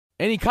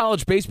Any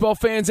college baseball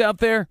fans out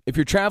there? If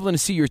you're traveling to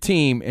see your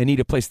team and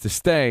need a place to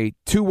stay,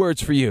 2 words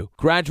for you: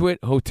 Graduate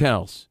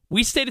Hotels.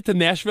 We stayed at the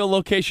Nashville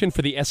location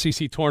for the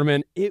SEC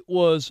tournament. It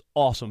was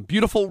awesome.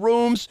 Beautiful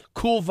rooms,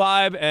 cool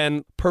vibe,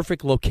 and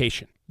perfect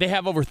location. They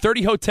have over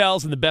 30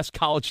 hotels in the best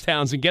college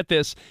towns, and get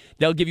this,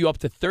 they'll give you up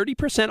to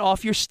 30%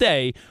 off your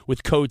stay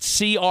with code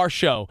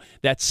CRSHOW.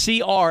 That's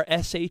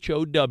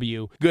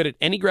CRSHOW. Good at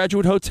any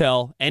Graduate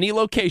Hotel, any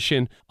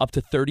location, up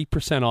to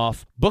 30%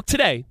 off. Book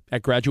today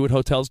at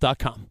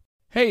graduatehotels.com.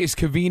 Hey, it's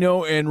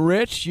Cavino and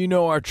Rich. You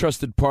know our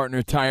trusted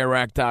partner,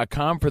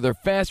 TireRack.com, for their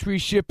fast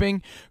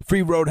reshipping,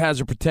 free road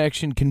hazard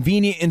protection,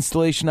 convenient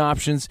installation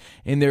options,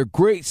 and their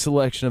great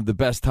selection of the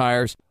best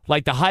tires,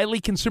 like the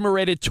highly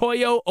consumer-rated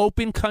Toyo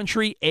Open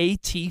Country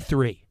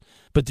AT3.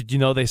 But did you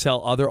know they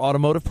sell other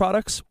automotive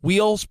products?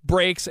 Wheels,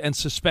 brakes, and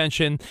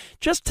suspension,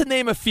 just to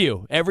name a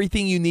few.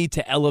 Everything you need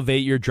to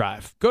elevate your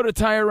drive. Go to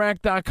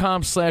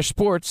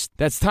TireRack.com/sports.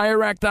 That's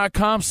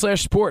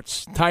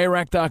TireRack.com/sports.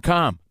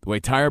 TireRack.com, the way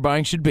tire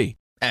buying should be.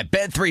 At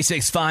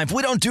Bet365,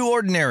 we don't do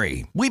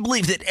ordinary. We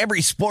believe that every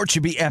sport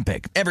should be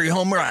epic. Every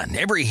home run,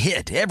 every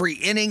hit, every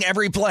inning,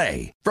 every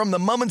play. From the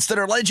moments that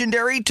are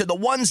legendary to the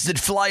ones that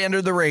fly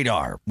under the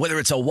radar. Whether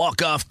it's a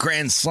walk-off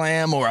grand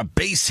slam or a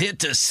base hit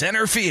to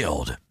center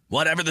field.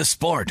 Whatever the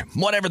sport,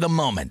 whatever the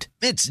moment.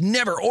 It's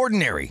never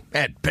ordinary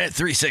at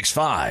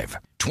Bet365.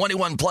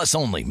 21 plus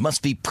only.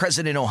 Must be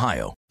present in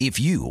Ohio. If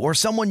you or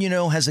someone you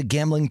know has a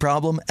gambling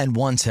problem and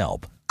wants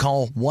help,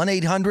 call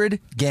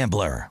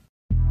 1-800-GAMBLER.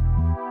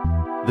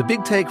 The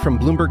Big Take from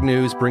Bloomberg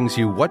News brings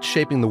you what's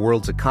shaping the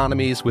world's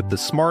economies with the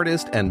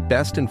smartest and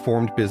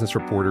best-informed business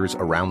reporters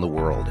around the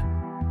world.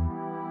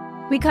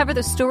 We cover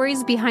the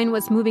stories behind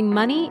what's moving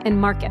money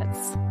and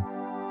markets,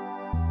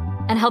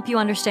 and help you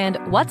understand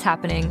what's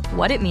happening,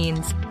 what it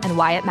means, and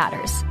why it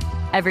matters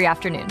every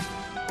afternoon.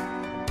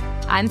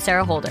 I'm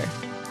Sarah Holder.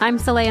 I'm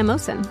Saleha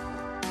Mohsin.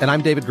 And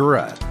I'm David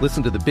Gura.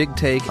 Listen to The Big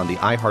Take on the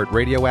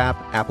iHeartRadio app,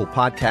 Apple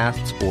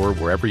Podcasts, or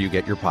wherever you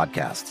get your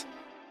podcasts.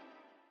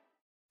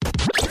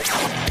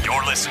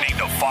 You're listening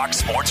to Fox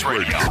Sports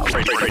Radio.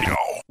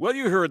 Well,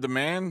 you heard the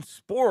man.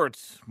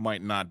 Sports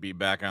might not be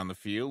back on the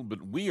field,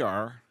 but we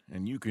are,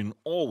 and you can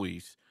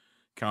always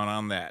count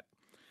on that.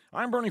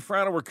 I'm Bernie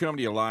Fratto. We're coming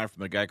to you live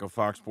from the Geico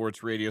Fox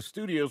Sports Radio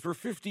studios, where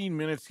 15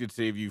 minutes could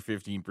save you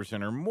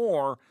 15% or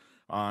more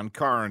on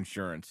car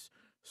insurance.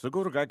 So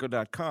go to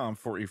geico.com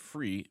for a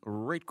free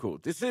rate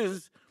quote. This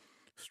is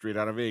Straight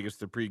Out of Vegas,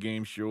 the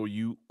pregame show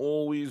you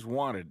always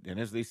wanted. And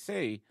as they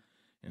say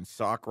in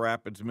Sauk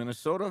Rapids,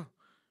 Minnesota,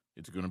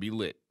 it's going to be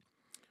lit.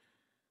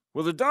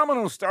 Well, the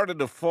dominoes started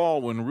to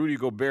fall when Rudy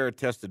Gobert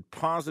tested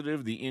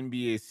positive. The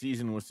NBA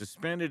season was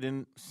suspended,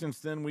 and since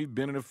then we've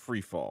been in a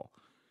free fall.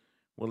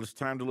 Well, it's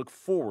time to look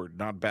forward,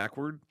 not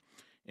backward.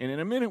 And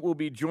in a minute, we'll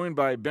be joined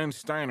by Ben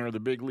Steiner,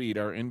 the big lead,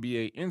 our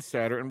NBA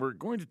insider, and we're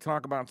going to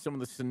talk about some of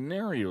the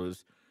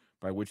scenarios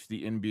by which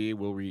the NBA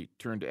will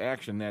return to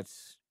action.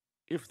 That's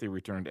if they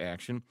return to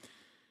action.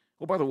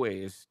 Well, by the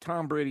way, as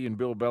Tom Brady and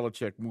Bill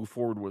Belichick move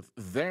forward with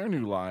their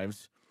new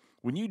lives,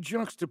 when you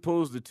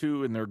juxtapose the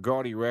two and their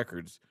gaudy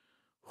records,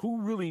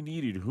 who really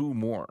needed who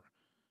more?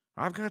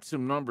 I've got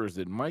some numbers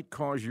that might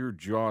cause your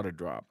jaw to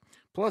drop.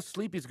 Plus,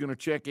 Sleepy's going to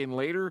check in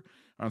later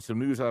on some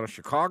news out of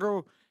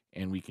Chicago,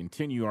 and we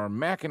continue our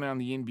Mackin' on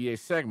the NBA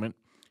segment,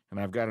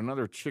 and I've got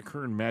another Chick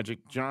Hearn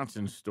Magic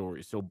Johnson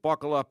story. So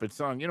buckle up. It's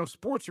on.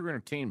 Sports are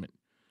entertainment,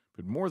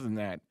 but more than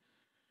that,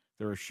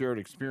 they're a shared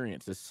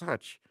experience. As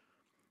such,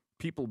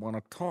 people want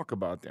to talk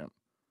about them.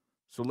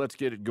 So let's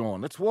get it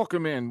going. Let's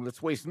welcome in.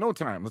 Let's waste no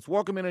time. Let's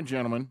welcome in a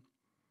gentleman.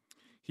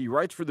 He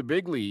writes for The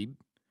Big Lead.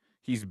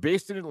 He's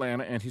based in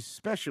Atlanta, and his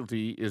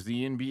specialty is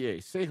the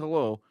NBA. Say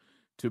hello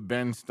to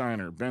Ben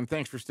Steiner. Ben,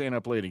 thanks for staying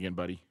up late again,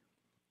 buddy.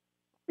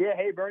 Yeah,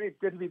 hey, Bernie. It's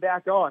good to be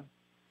back on.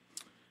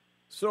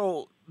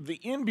 So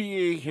the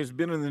NBA has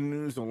been in the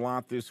news a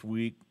lot this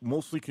week,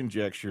 mostly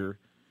conjecture.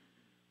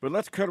 But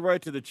let's cut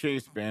right to the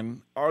chase,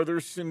 Ben. Are there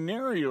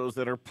scenarios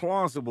that are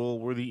plausible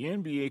where the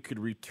NBA could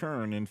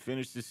return and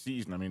finish the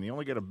season? I mean, they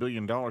only got $1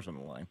 billion on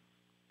the line.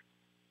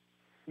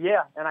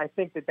 Yeah, and I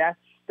think that's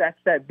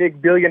that big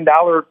 $1 billion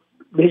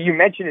that you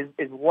mentioned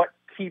is what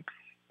keeps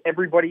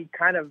everybody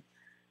kind of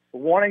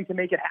wanting to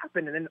make it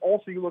happen. And then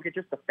also you look at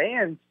just the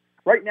fans.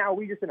 Right now,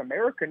 we just in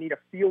America need a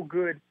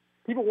feel-good.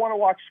 People want to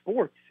watch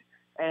sports.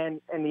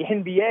 And the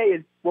NBA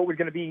is what we're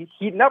going to be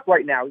heating up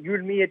right now. You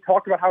and me had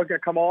talked about how it's going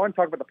to come on,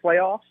 talk about the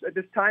playoffs at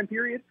this time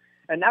period.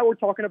 And now we're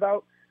talking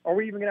about, are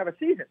we even going to have a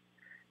season?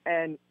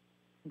 And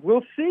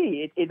we'll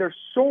see. There's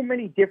so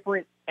many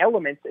different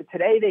elements.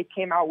 Today they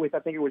came out with, I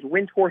think it was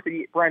Brian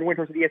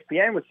Windhorst of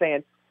ESPN was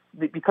saying,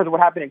 that because of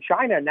what happened in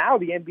China, now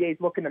the NBA is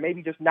looking to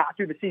maybe just not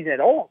do the season at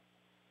all.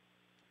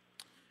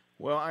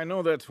 Well, I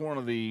know that's one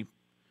of the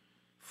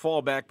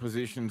fallback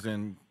positions,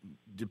 and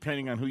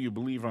depending on who you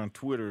believe on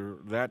Twitter,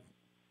 that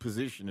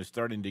position is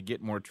starting to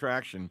get more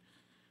traction.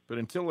 But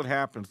until it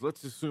happens,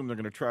 let's assume they're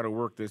going to try to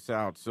work this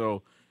out.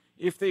 So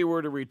if they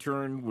were to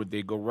return, would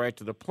they go right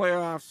to the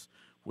playoffs?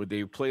 Would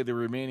they play the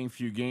remaining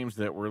few games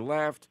that were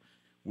left?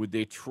 Would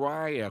they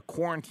try a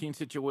quarantine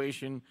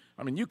situation?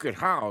 I mean, you could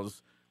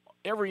house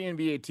every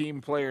NBA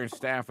team, player, and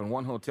staff in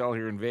one hotel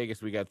here in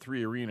Vegas. We got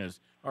 3 arenas.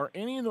 Are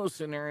any of those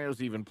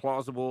scenarios even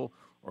plausible,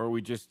 or are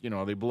we just,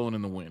 are they blown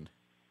in the wind?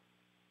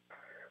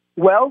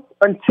 Well,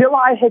 until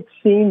I had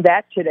seen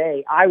that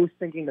today, I was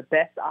thinking the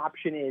best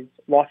option is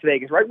Las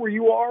Vegas, right where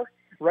you are,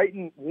 right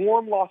in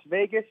warm Las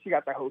Vegas. You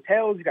got the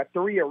hotels, you got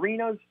 3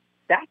 arenas.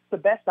 That's the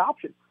best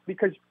option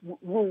because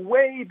we're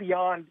way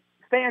beyond.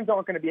 Fans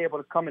aren't going to be able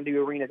to come into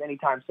arenas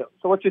anytime soon.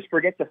 So let's just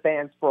forget the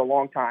fans for a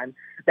long time.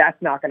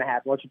 That's not going to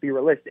happen. Let's just be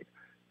realistic.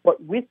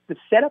 But with the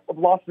setup of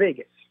Las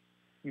Vegas,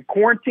 you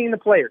quarantine the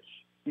players.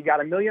 You got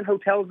 1 million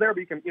hotels there,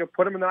 but you can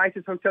put them in the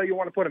nicest hotel you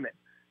want to put them in.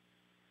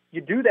 You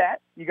do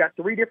that, you got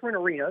 3 different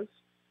arenas,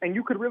 and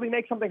you could really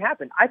make something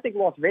happen. I think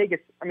Las Vegas,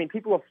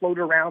 people have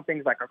floated around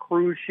things like a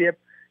cruise ship.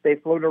 They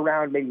floated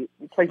around maybe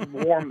places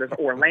warm. There's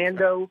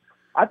Orlando.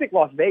 I think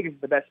Las Vegas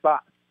is the best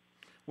spot.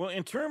 Well,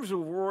 in terms of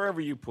wherever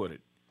you put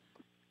it,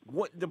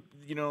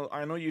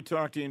 I know you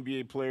talk to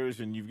NBA players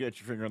and you've got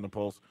your finger on the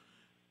pulse.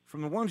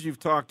 From the ones you've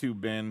talked to,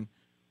 Ben,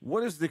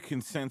 what is the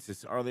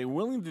consensus? Are they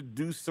willing to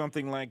do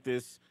something like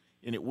this,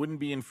 and it wouldn't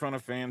be in front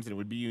of fans, and it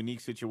would be a unique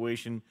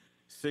situation,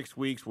 6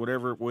 weeks,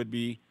 whatever it would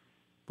be?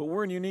 But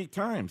we're in unique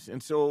times,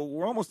 and so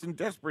we're almost in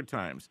desperate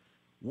times.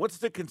 What's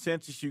the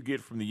consensus you get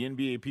from the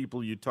NBA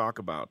people you talk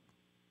about?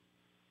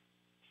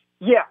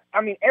 Yeah,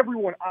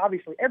 everyone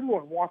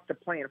wants to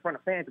play in front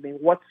of fans.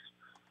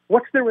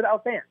 What's there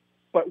without fans?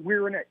 But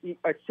we're in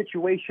a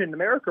situation in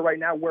America right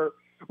now where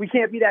we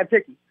can't be that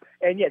picky.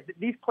 And yet,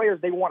 these players,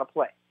 they want to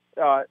play.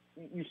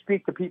 You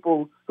speak to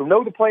people who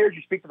know the players.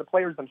 You speak to the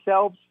players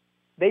themselves.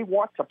 They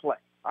want to play.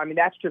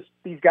 That's just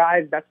these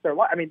guys. That's their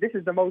life. This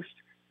is the most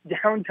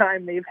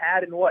downtime they've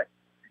had in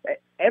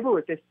ever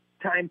at this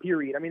time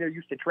period. They're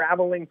used to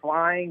traveling,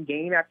 flying,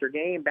 game after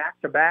game, back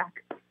to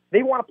back.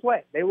 They want to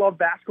play. They love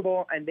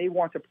basketball, and they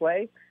want to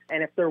play.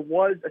 And if there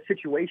was a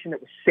situation that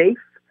was safe,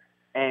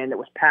 and it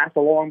was passed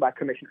along by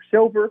Commissioner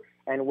Silver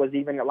and was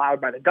even allowed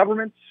by the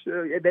governments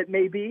that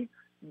may be,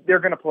 they're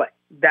going to play.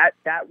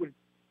 That would,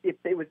 if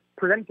they was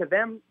presented to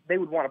them, they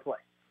would want to play.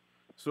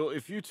 So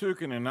if you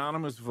took an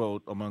anonymous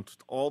vote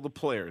amongst all the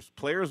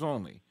players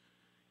only,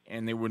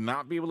 and they would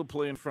not be able to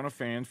play in front of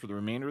fans for the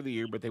remainder of the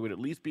year, but they would at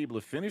least be able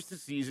to finish the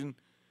season,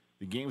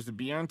 the games would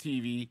be on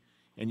TV,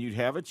 and you'd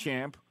have a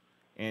champ,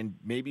 and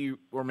maybe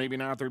or maybe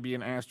not there'd be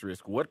an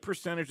asterisk. What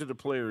percentage of the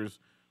players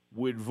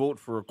would vote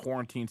for a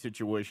quarantine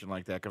situation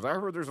like that? Because I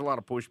heard there's a lot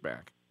of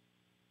pushback.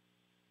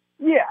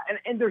 Yeah,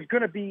 and there's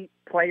going to be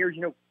players,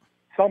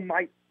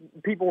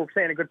 people were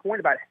saying a good point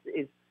about it,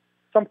 is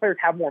some players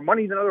have more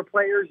money than other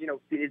players.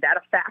 Is that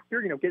a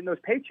factor? Getting those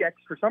paychecks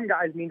for some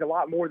guys means a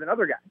lot more than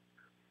other guys.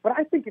 But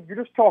I think if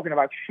you're just talking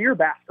about sheer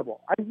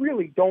basketball, I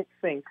really don't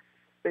think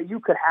that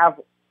you could have,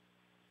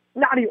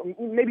 not even,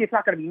 maybe it's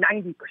not going to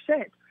be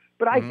 90%,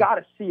 but I got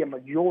to see a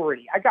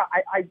majority. I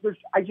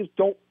just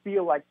don't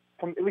feel like,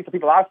 from at least the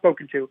people I've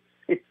spoken to,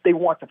 they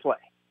want to play.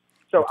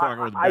 So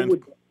I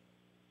would.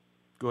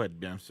 Go ahead,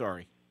 Ben.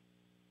 Sorry.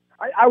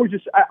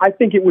 I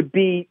think it would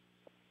be,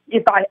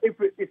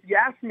 if you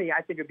ask me,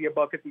 I think it'd be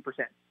above 50%.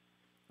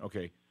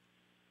 Okay.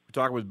 We're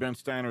talking with Ben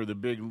Steiner, the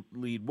big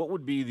lead. What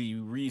would be the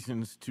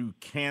reasons to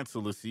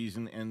cancel the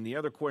season? And the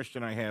other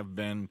question I have,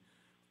 Ben,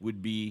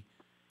 would be,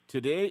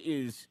 today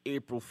is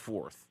April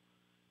 4th.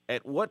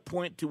 At what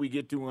point do we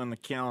get to on the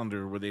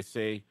calendar where they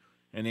say,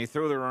 and they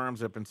throw their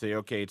arms up and say,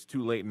 okay, it's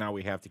too late, now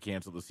we have to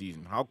cancel the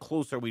season? How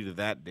close are we to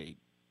that date?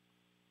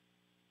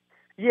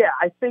 Yeah,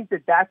 I think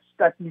that's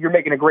you're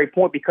making a great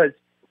point, because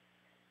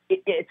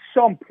at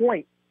some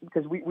point,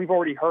 because we've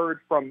already heard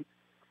from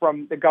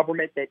the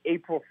government that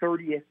April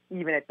 30th,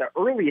 even at the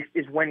earliest,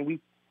 is when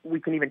we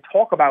can even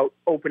talk about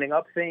opening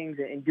up things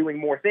and doing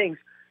more things.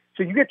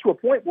 So you get to a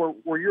point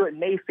where you're at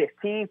May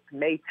 15th,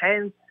 May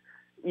 10th,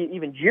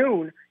 even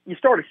June, you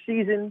start a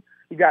season,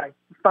 you got to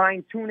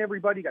fine-tune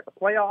everybody, you got the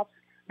playoffs,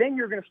 then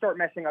you're going to start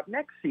messing up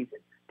next season.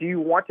 Do you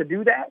want to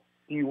do that?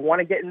 Do you want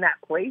to get in that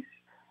place?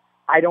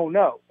 I don't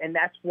know. And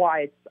that's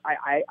why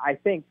I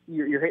think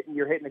you're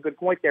hitting a good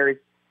point there. Is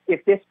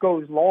if this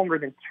goes longer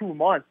than 2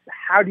 months,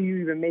 how do you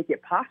even make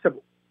it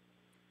possible?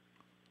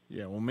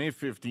 Yeah, well, May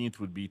 15th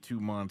would be 2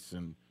 months,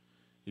 and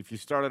if you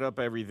started up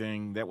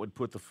everything, that would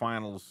put the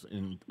finals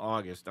in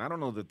August. I don't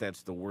know that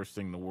that's the worst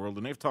thing in the world,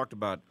 and they've talked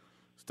about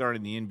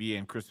starting the NBA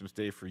on Christmas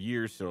Day for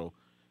years, so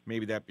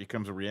maybe that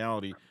becomes a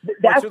reality.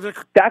 That's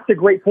a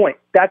great point.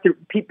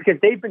 Because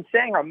they've been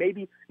saying how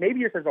maybe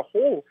just as a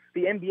whole,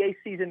 the NBA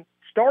season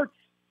starts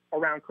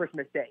around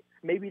Christmas Day.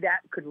 Maybe that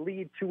could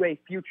lead to a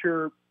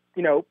future,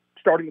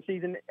 starting the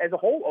season as a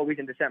whole always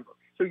in December.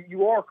 So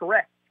you are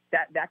correct.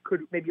 That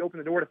could maybe open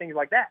the door to things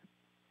like that.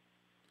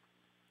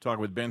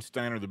 Talking with Ben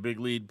Steiner, the big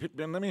lead.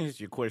 Ben, let me ask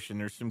you a question.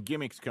 There's some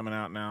gimmicks coming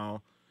out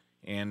now,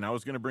 and I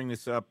was going to bring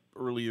this up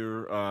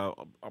earlier.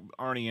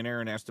 Arnie and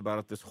Aaron asked about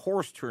it. This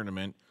horse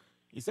tournament,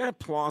 is that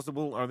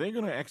plausible? Are they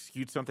going to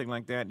execute something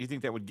like that? Do you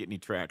think that would get any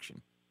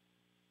traction?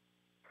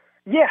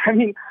 Yeah,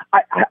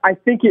 I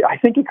think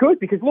it could,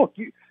 because look,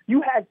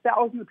 you had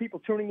thousands of people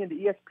tuning into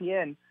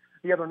ESPN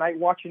the other night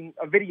watching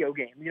a video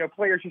game.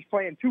 Players just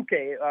playing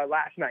 2K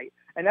last night,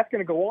 and that's going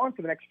to go on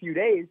for the next few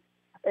days.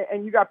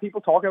 And you got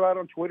people talking about it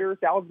on Twitter,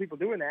 thousands of people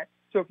doing that.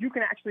 So if you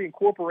can actually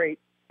incorporate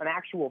an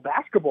actual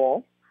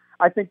basketball,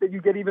 I think that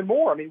you get even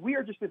more. I mean, we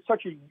are just in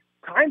such a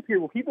time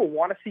period where people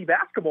want to see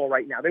basketball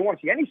right now. They want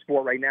to see any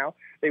sport right now.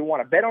 They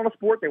want to bet on a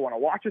sport. They want to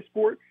watch a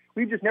sport.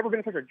 We've just never been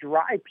in such a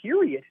dry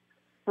period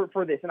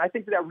for this. And I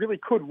think that really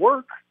could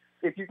work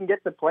if you can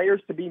get the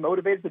players to be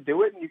motivated to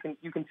do it, and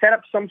you can set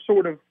up some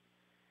sort of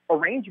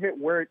arrangement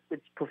where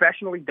it's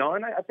professionally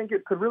done. I think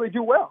it could really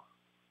do well.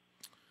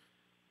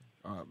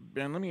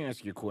 Ben, let me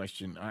ask you a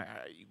question.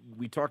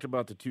 We talked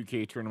about the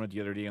 2K tournament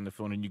the other day on the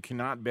phone, and you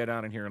cannot bet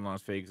on it here in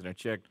Las Vegas. And I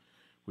checked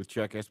with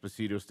Chuck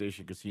Esposito,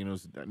 Station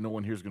Casinos. No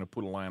one here is going to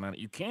put a line on it.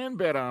 You can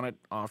bet on it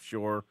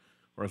offshore,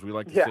 or as we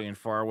like to say, in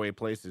faraway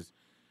places.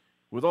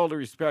 With all due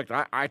respect,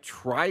 I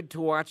tried to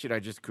watch it. I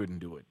just couldn't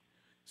do it.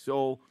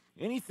 So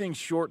anything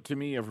short to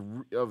me of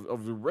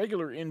the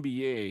regular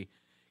NBA,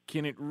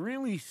 can it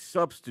really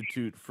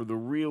substitute for the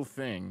real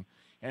thing?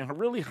 And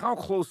really, how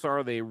close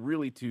are they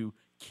really to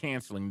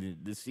canceling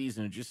the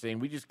season and just saying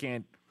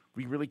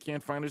we really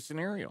can't find a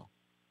scenario?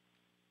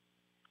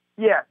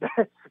 Yeah,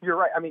 you're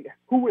right. I mean,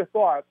 who would have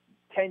thought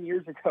 10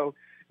 years ago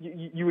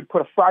you would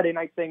put a Friday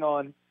night thing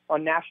on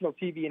national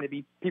TV and it'd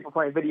be people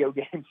playing video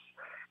games?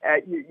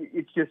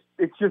 It's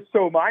just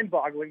so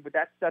mind-boggling. But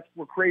that's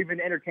we're craving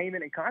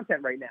entertainment and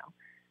content right now.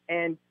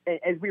 And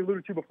as we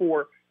alluded to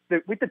before,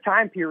 with the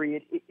time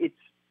period,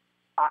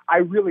 I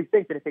really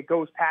think that if it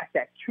goes past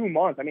that 2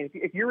 months, I mean,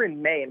 if you're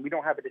in May and we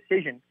don't have a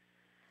decision,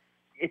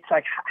 it's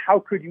like, how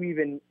could you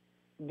even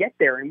get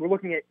there? And we're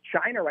looking at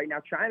China right now.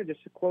 China just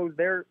closed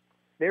their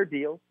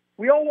deal.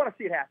 We all want to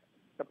see it happen.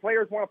 The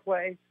players want to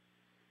play.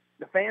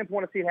 The fans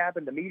want to see it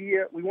happen. The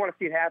media, we want to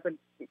see it happen.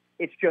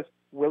 It's just,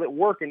 will it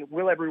work and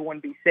will everyone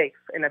be safe?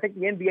 And I think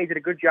the NBA did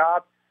a good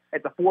job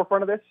at the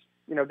forefront of this.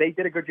 You know, they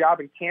did a good job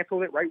and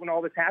canceled it right when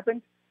all this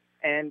happened.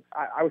 And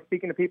I was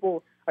speaking to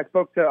people. I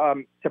spoke to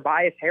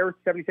Tobias Harris,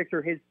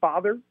 76er, his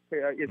father,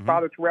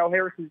 father, Terrell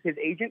Harris, who's his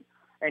agent.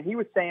 And he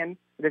was saying,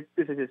 this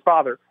is his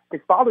father.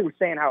 His father was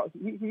saying how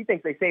he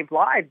thinks they saved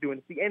lives doing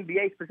this. The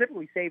NBA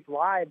specifically saved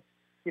lives,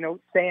 you know,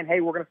 saying,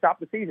 hey, we're going to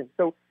stop the season.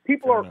 So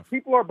people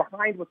are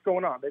behind what's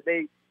going on.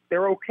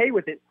 They're okay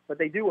with it, but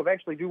they do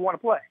eventually want to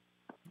play.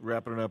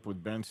 Wrapping it up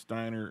with Ben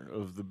Steiner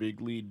of the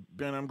Big Lead.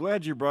 Ben, I'm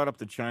glad you brought up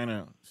the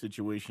China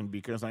situation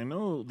because I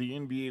know the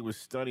NBA was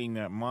studying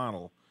that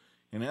model.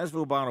 And as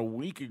of about a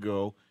week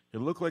ago, it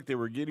looked like they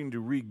were getting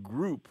ready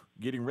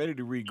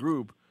to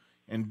regroup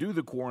and do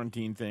the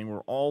quarantine thing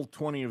where all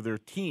 20 of their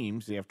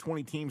teams, they have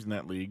 20 teams in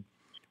that league,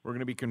 were going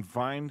to be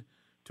confined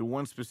to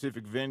one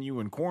specific venue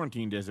and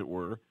quarantined, as it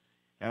were.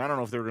 And I don't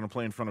know if they were going to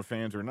play in front of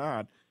fans or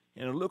not.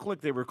 And it looked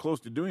like they were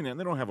close to doing that. And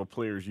they don't have a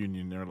players'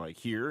 union there like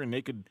here. And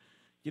they could,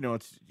 you know,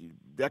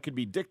 that could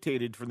be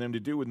dictated for them to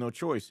do with no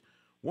choice.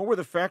 What were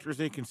the factors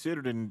they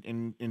considered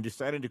in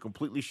deciding to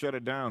completely shut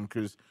it down?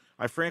 Because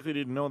I frankly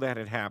didn't know that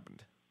had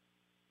happened.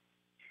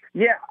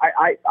 Yeah,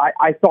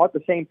 I thought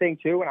the same thing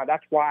too, and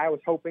that's why I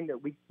was hoping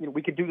that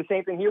we could do the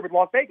same thing here with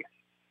Las Vegas,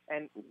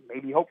 and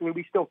maybe hopefully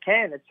we still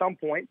can at some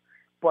point.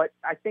 But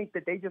I think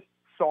that they just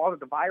saw that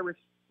the virus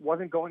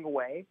wasn't going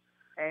away,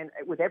 and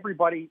with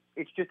everybody,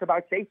 it's just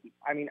about safety.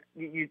 I mean,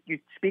 you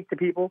speak to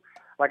people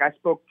like I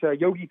spoke to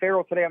Yogi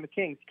Ferrell today on the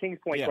Kings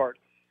point guard.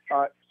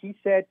 He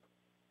said,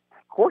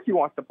 of course he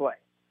wants to play,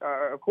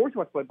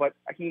 but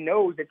he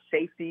knows that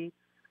safety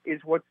is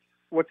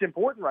what's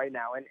important right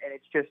now, and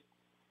it's just.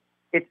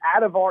 It's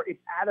out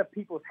of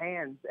people's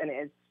hands,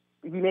 and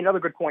he made another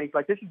good point. He's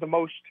like, this is the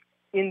most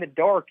in the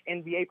dark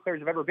NBA players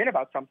have ever been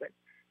about something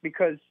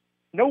because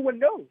no one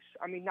knows.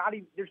 I mean,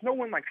 there's no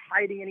one like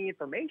hiding any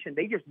information.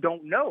 They just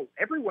don't know.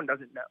 Everyone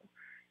doesn't know,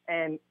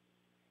 and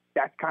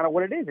that's kind of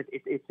what it is.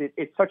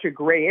 It's such a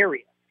gray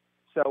area.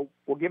 So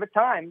we'll give it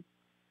time.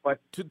 But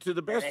to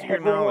the best of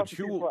your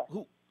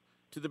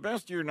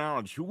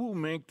knowledge, who will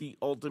make the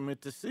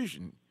ultimate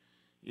decision?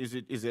 Is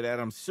it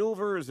Adam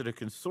Silver? Is it a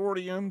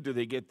consortium? Do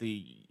they get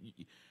the?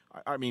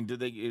 I mean,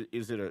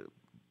 Is it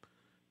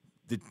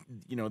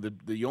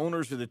the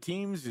owners of the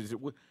teams? Is it?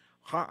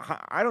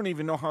 I don't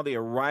even know how they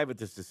arrive at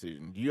this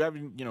decision. Do you have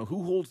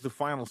who holds the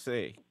final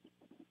say?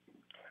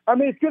 I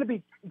mean, it's going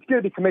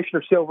to be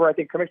Commissioner Silver. I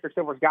think Commissioner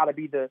Silver's got to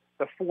be the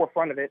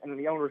forefront of it, and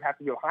the owners have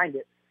to be behind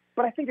it.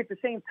 But I think at the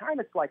same time,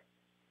 it's like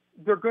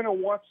they're going to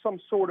want some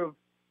sort of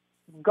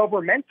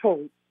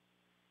governmental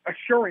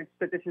assurance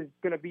that this is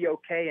going to be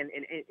okay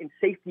and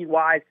safety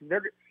wise.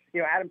 They're,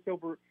 Adam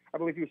Silver, I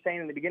believe he was saying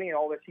in the beginning of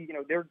all this,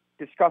 they're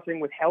discussing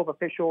with health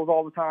officials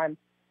all the time.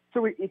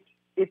 So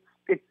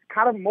it's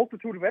kind of a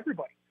multitude of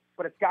everybody,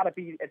 but it's got to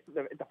be at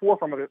the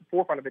forefront of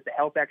it, the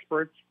health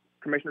experts,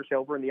 Commissioner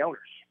Silver, and the owners.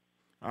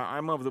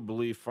 I'm of the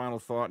belief, final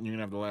thought, and you can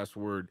have the last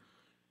word,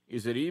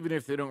 is that even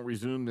if they don't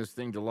resume this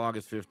thing till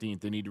August 15th,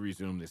 they need to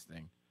resume this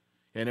thing.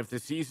 And if the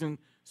season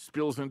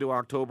spills into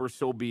October,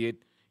 so be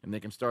it. And they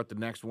can start the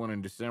next one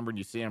in December, and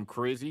you say I'm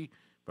crazy,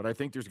 but I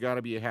think there's got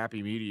to be a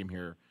happy medium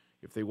here.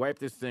 If they wipe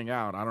this thing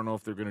out, I don't know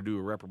if they're going to do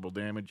irreparable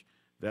damage.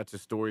 That's a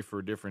story for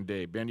a different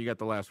day. Ben, you got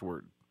the last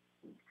word.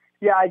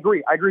 Yeah, I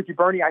agree. I agree with you,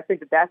 Bernie. I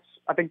think that's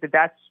a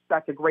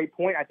great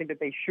point. I think that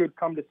they should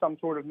come to some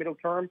sort of middle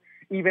term,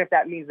 even if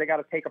that means they got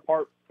to take a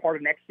part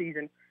of next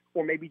season,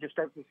 or maybe just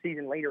start the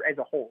season later as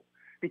a whole.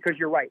 Because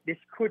you're right, this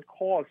could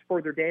cause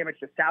further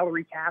damage to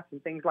salary caps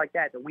and things like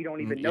that we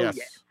don't even know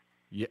yet.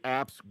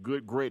 Yeah,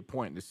 great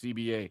point. The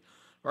CBA.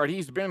 All right,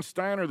 he's Ben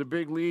Steiner, the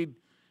Big Lead.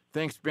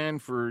 Thanks, Ben,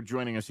 for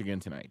joining us again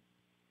tonight.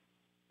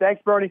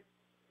 Thanks, Bernie.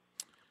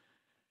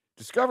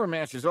 Discover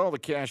matches all the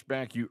cash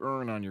back you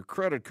earn on your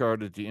credit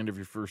card at the end of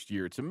your first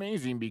year. It's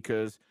amazing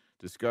because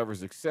Discover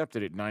is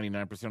accepted at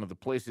 99% of the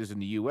places in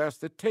the U.S.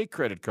 that take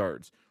credit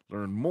cards.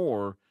 Learn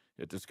more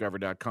at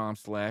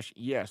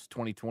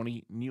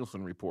discover.com/yes2020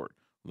 Nielsen Report.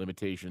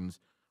 Limitations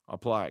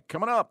apply.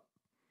 Coming up,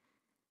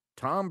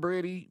 Tom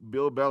Brady,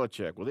 Bill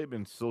Belichick. Well, they've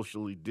been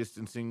socially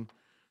distancing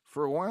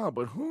for a while,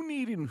 but who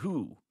needed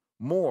who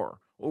more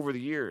over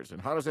the years?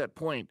 And how does that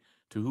point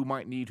to who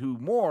might need who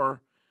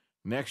more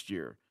next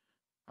year?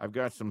 I've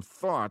got some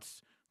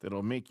thoughts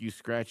that'll make you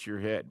scratch your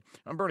head.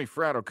 I'm Bernie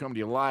Fratto, coming to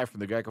you live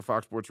from the Geico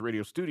Fox Sports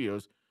Radio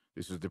studios.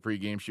 This is the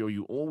pregame show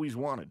you always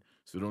wanted,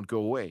 so don't go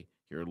away.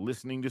 You're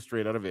listening to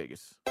Straight Outta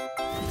Vegas.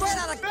 Straight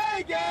Outta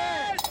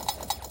Vegas!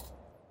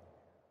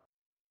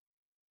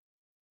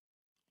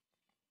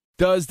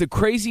 Does the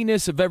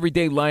craziness of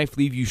everyday life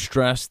leave you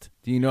stressed?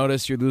 Do you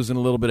notice you're losing a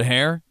little bit of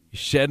hair? You're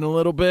shedding a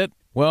little bit?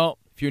 Well,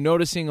 if you're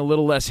noticing a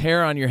little less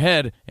hair on your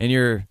head and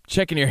you're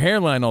checking your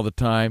hairline all the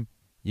time,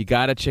 you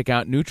got to check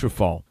out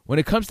Nutrafol. When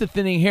it comes to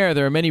thinning hair,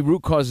 there are many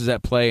root causes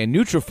at play, and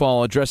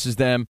Nutrafol addresses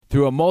them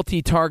through a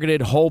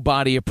multi-targeted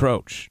whole-body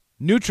approach.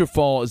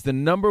 Nutrafol is the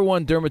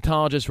 #1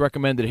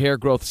 dermatologist-recommended hair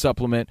growth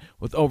supplement,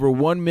 with over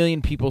 1 million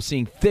people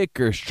seeing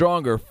thicker,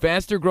 stronger,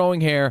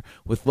 faster-growing hair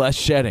with less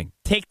shedding.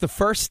 Take the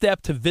first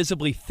step to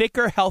visibly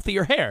thicker,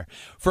 healthier hair.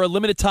 For a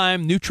limited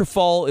time,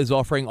 Nutrafol is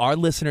offering our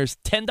listeners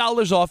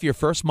 $10 off your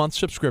first month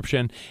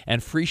subscription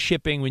and free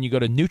shipping when you go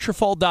to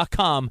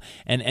Nutrafol.com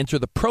and enter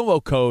the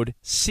promo code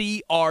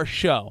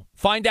CRSHOW.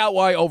 Find out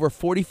why over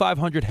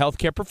 4,500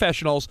 healthcare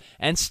professionals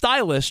and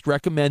stylists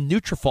recommend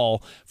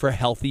Nutrafol for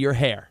healthier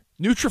hair.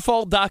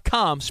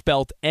 Nutrafol.com,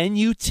 spelled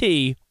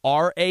Nutrafol.com,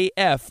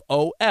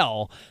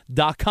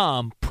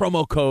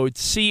 promo code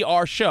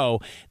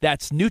CRSHOW.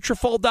 That's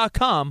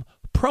Nutrafol.com,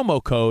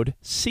 promo code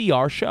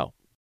CRSHOW.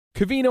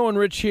 Covino and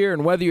Rich here,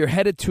 and whether you're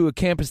headed to a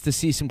campus to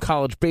see some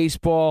college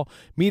baseball,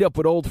 meet up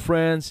with old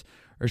friends,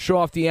 or show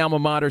off the alma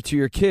mater to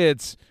your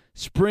kids,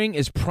 spring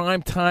is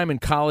prime time in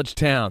college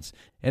towns.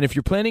 And if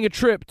you're planning a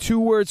trip, 2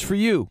 words for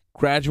you: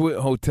 Graduate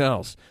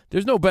Hotels.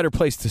 There's no better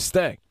place to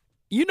stay.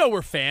 You know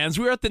we're fans.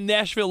 We were at the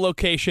Nashville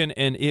location,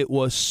 and it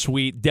was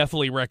sweet.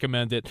 Definitely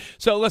recommend it.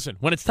 So listen,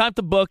 when it's time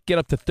to book, get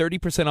up to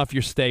 30% off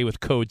your stay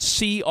with code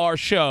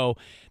CRSHOW.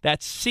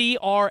 That's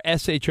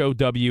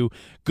CRSHOW.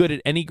 Good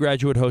at any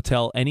Graduate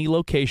Hotel, any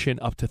location,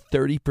 up to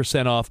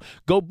 30% off.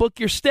 Go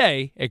book your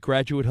stay at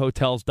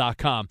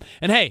graduatehotels.com.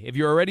 And hey, if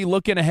you're already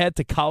looking ahead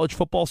to college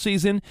football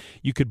season,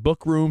 you could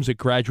book rooms at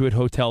Graduate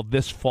Hotel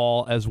this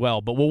fall as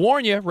well. But we'll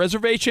warn you,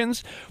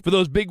 reservations for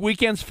those big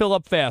weekends fill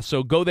up fast,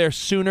 so go there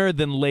sooner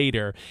than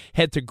later.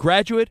 Head to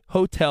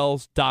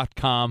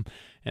graduatehotels.com.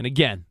 And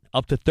again,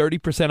 up to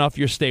 30% off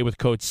your stay with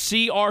code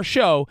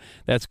CRSHOW.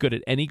 That's good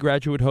at any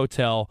Graduate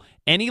Hotel,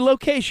 any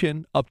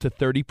location, up to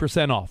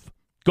 30% off.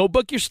 Go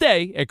book your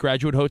stay at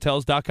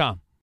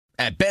graduatehotels.com.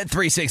 At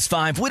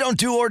Bet365, we don't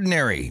do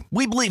ordinary.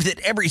 We believe that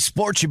every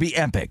sport should be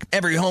epic.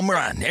 Every home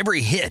run,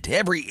 every hit,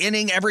 every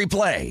inning, every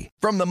play.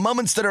 From the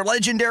moments that are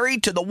legendary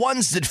to the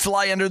ones that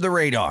fly under the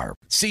radar.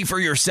 See for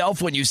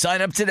yourself when you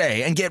sign up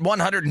today and get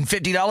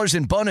 $150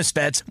 in bonus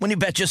bets when you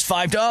bet just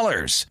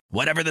 $5.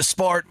 Whatever the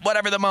sport,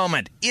 whatever the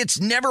moment, it's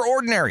never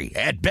ordinary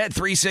at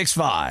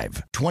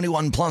Bet365.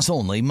 21 plus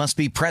only. Must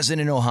be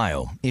present in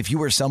Ohio. If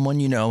you or someone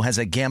you know has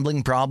a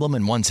gambling problem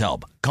and wants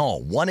help,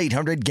 call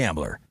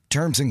 1-800-GAMBLER.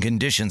 Terms and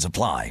conditions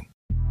apply.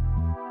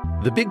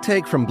 The Big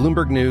Take from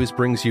Bloomberg News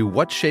brings you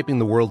what's shaping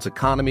the world's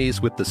economies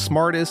with the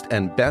smartest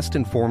and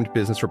best-informed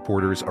business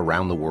reporters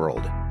around the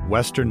world.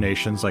 Western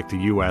nations like the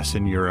U.S.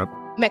 and Europe.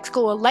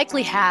 Mexico will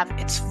likely have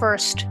its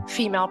first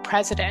female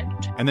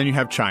president. And then you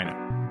have China.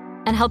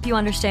 And help you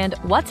understand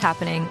what's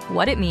happening,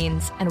 what it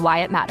means, and why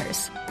it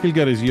matters. He'll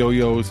get his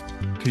yo-yos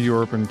to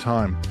Europe in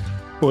time.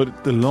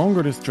 But the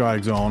longer this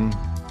drags on,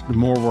 the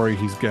more worry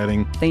he's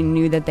getting. They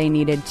knew that they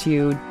needed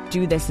to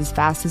do this as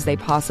fast as they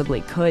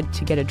possibly could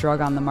to get a drug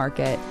on the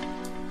market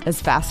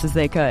as fast as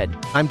they could.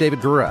 I'm David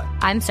Gura.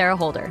 I'm Sarah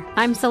Holder.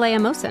 I'm Saleha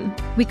Mohsen.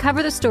 We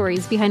cover the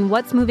stories behind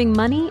what's moving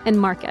money and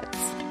markets.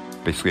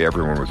 Basically,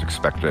 everyone was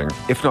expecting,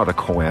 if not a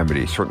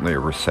calamity, certainly a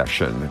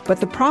recession.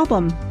 But the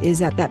problem is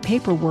that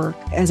paperwork,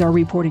 as our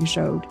reporting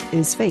showed,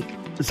 is fake.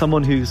 As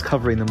someone who's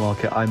covering the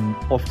market, I'm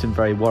often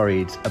very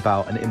worried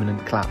about an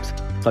imminent collapse.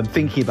 So I'm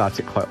thinking about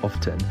it quite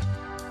often.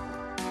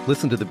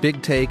 Listen to The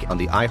Big Take on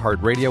the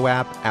iHeartRadio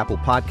app, Apple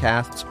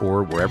Podcasts,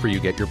 or wherever you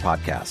get your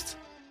podcasts.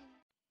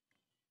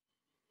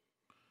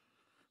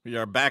 We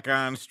are back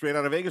on Straight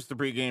Outta Vegas, the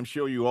pregame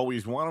show you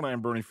always wanted.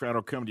 I'm Bernie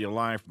Fratto, coming to you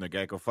live from the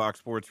Geico Fox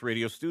Sports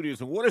Radio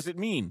studios. And what does it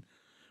mean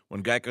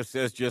When Geico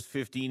says just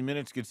 15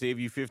 minutes could save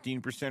you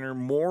 15% or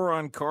more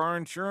on car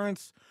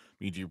insurance,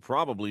 means you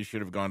probably should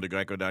have gone to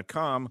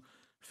Geico.com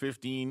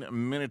 15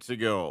 minutes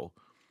ago.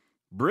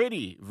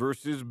 Brady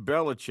versus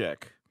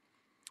Belichick.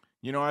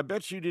 You know, I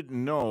bet you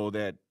didn't know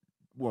that,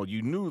 well,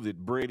 you knew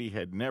that Brady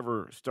had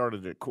never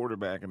started at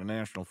quarterback in the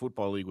National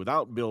Football League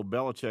without Bill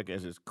Belichick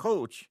as his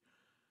coach,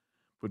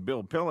 but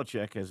Bill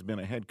Belichick has been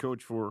a head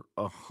coach for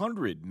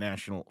 100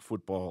 National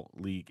Football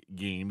League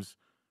games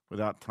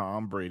without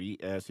Tom Brady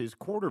as his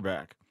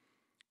quarterback.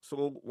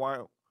 So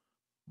while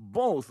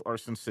both are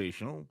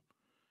sensational,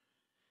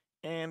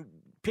 and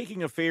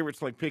picking a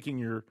favorite's like picking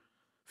your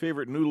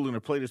favorite noodle in a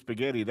plate of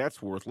spaghetti,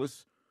 that's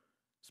worthless.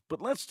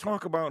 But let's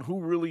talk about who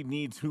really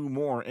needs who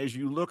more as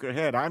you look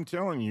ahead. I'm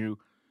telling you,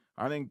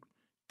 I think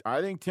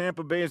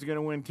Tampa Bay is going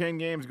to win 10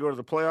 games, go to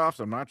the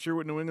playoffs. I'm not sure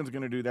what New England's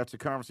going to do. That's a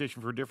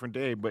conversation for a different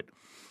day. But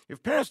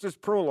if past is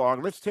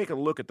prologue, let's take a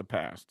look at the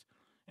past.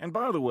 And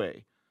by the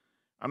way,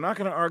 I'm not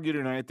going to argue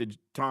tonight that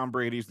Tom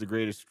Brady's the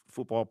greatest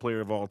football player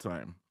of all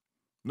time.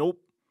 Nope.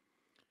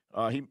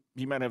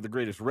 He might have the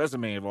greatest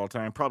resume of all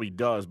time, probably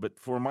does, but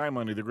for my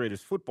money, the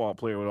greatest football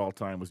player of all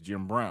time was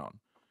Jim Brown.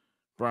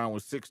 Brown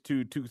was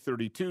 6'2",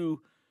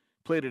 232,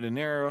 played at an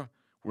era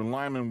where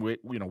linemen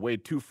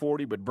weighed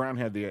 240, but Brown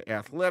had the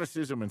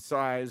athleticism and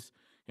size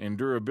and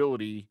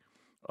durability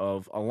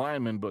of a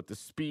lineman, but the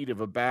speed of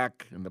a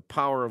back and the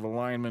power of a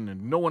lineman,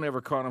 and no one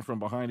ever caught him from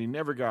behind. He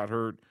never got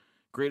hurt.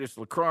 Greatest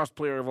lacrosse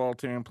player of all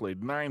time,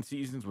 played 9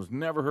 seasons, was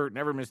never hurt,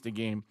 never missed a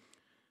game.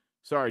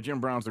 Sorry, Jim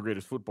Brown's the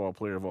greatest football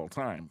player of all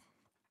time.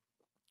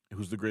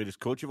 Who's the greatest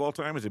coach of all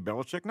time? Is it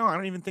Belichick? No, I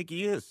don't even think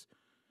he is.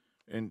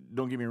 And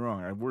don't get me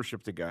wrong, I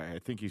worship the guy. I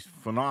think he's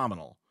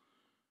phenomenal.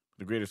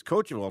 The greatest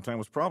coach of all time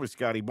was probably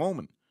Scotty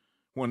Bowman.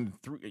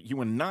 He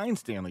won 9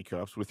 Stanley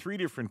Cups with 3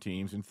 different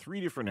teams in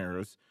 3 different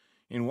eras.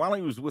 And while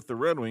he was with the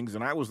Red Wings,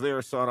 and I was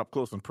there, saw it up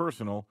close and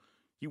personal,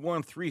 he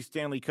won 3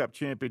 Stanley Cup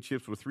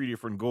championships with 3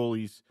 different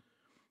goalies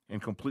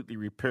and completely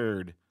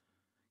repaired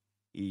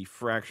a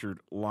fractured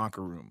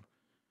locker room.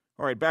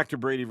 All right, back to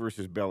Brady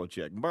versus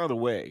Belichick. And by the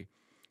way,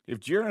 if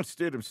Jarrett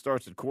Stidham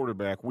starts at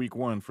quarterback week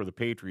 1 for the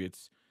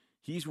Patriots,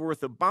 he's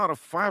worth about a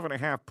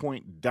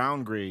 5.5-point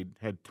downgrade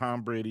had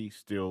Tom Brady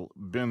still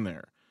been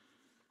there.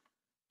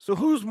 So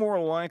who's more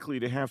likely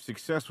to have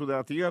success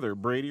without the other,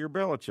 Brady or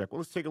Belichick? Well,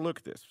 let's take a look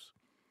at this.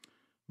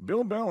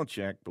 Bill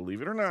Belichick,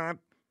 believe it or not,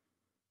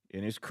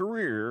 in his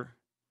career,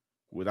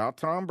 without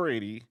Tom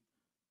Brady,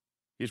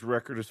 his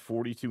record is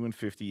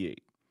 42-58.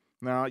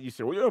 Now, you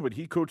say, well, yeah, but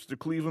he coached the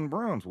Cleveland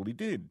Browns. Well, he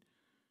did.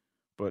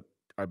 But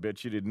I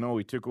bet you didn't know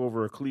he took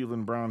over a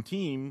Cleveland Brown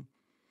team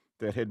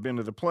that had been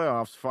to the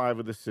playoffs 5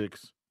 of the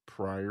 6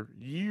 prior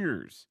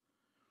years.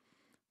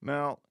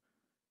 Now,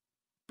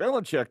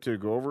 Belichick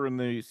took over, and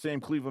the same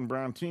Cleveland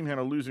Brown team had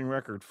a losing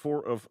record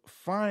 4 of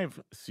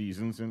 5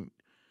 seasons. And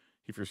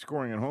if you're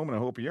scoring at home, and I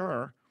hope you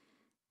are,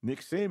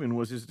 Nick Saban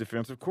was his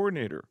defensive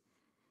coordinator.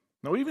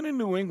 Now, even in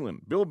New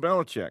England, Bill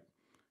Belichick,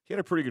 he had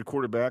a pretty good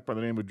quarterback by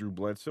the name of Drew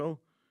Bledsoe,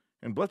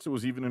 and Bledsoe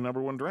was even a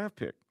number 1 draft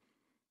pick.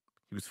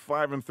 He was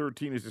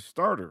 5-13 as a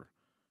starter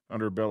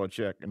under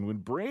Belichick. And when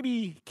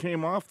Brady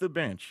came off the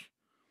bench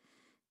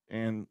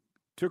and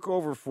took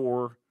over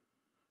for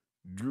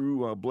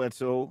Drew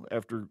Bledsoe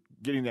after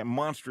getting that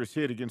monstrous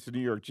hit against the New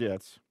York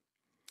Jets,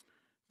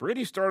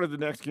 Brady started the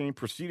next game,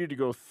 proceeded to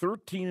go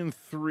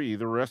 13-3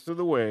 the rest of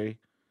the way,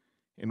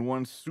 and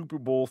won Super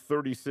Bowl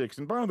 36.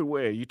 And by the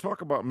way, you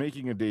talk about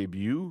making a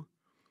debut.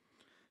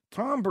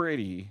 Tom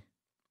Brady,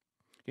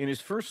 in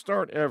his first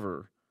start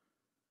ever,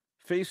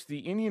 faced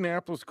the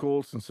Indianapolis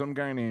Colts and some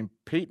guy named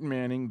Peyton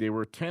Manning. They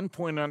were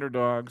 10-point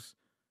underdogs,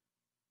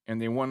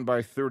 and they won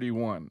by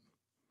 31.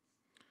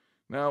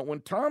 Now,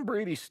 when Tom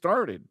Brady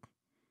started,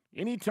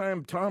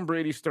 anytime Tom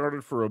Brady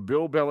started for a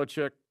Bill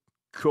Belichick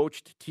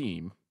coached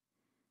team,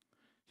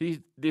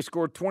 they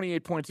scored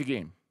 28 points a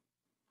game.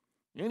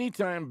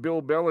 Anytime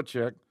Bill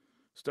Belichick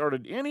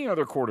started any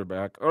other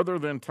quarterback other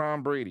than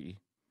Tom Brady,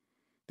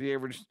 they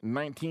averaged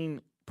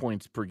 19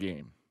 points per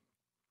game.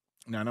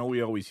 Now, I know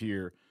we always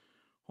hear,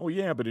 oh,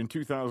 yeah, but in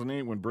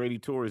 2008 when Brady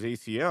tore his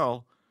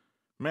ACL,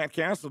 Matt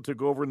Castle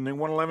took over and they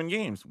won 11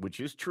 games, which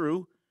is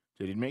true.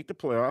 They didn't make the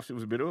playoffs. It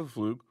was a bit of a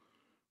fluke.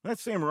 That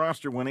same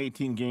roster won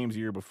 18 games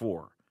the year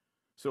before.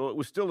 So it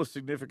was still a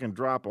significant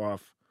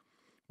drop-off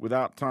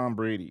without Tom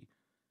Brady.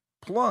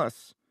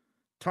 Plus,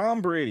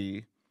 Tom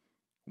Brady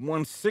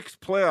won 6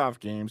 playoff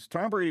games.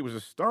 Tom Brady was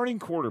a starting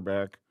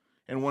quarterback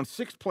and won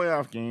 6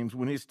 playoff games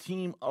when his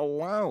team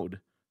allowed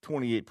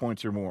 28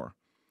 points or more.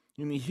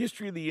 In the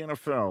history of the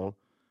NFL,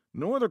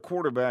 no other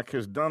quarterback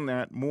has done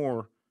that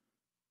more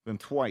than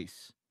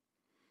twice.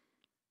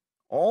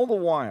 All the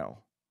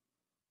while,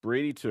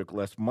 Brady took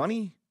less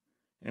money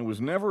and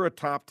was never a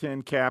top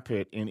 10 cap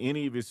hit in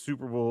any of his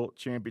Super Bowl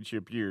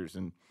championship years.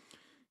 And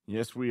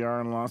yes, we are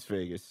in Las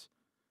Vegas.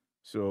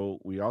 So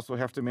we also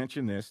have to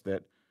mention this,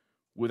 that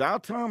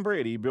without Tom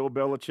Brady, Bill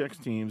Belichick's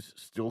teams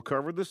still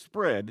covered the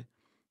spread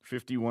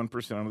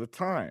 51% of the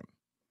time.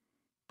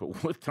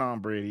 But with Tom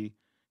Brady,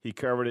 he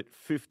covered it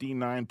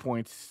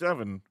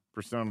 59.7%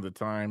 of the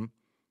time,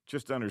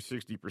 just under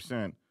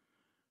 60%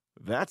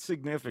 That's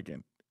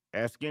significant.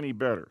 Ask any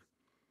better.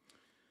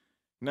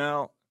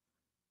 Now,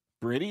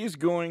 Brady is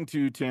going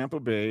to Tampa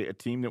Bay, a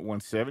team that won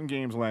 7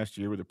 games last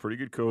year with a pretty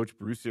good coach,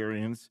 Bruce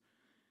Arians.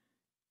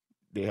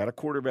 They had a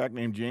quarterback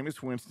named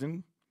Jameis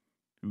Winston,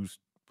 who's,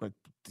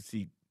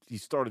 he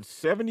started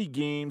 70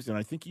 games, and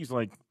I think he's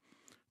like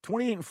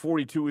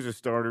 28-42 as a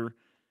starter.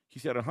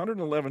 He's had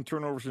 111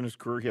 turnovers in his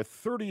career. He had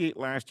 38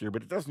 last year,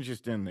 but it doesn't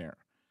just end there.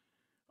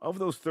 Of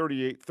those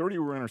 38, 30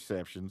 were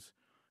interceptions.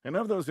 And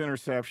of those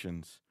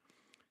interceptions,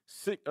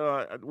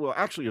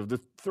 of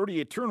the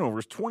 38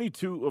 turnovers,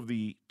 22 of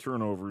the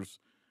turnovers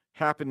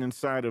happened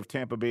inside of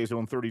Tampa Bay's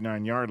own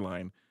 39-yard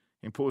line,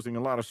 imposing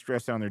a lot of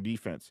stress on their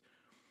defense.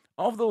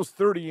 Of those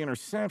 30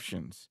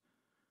 interceptions,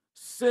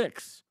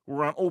 6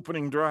 were on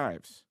opening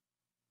drives,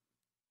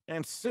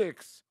 and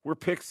 6 were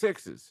pick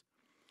sixes.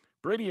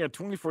 Brady had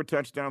 24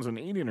 touchdowns and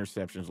 8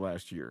 interceptions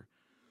last year.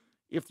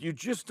 If you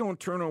just don't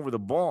turn over the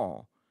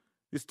ball,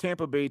 this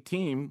Tampa Bay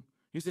team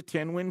is a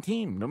 10-win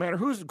team, no matter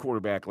who's the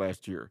quarterback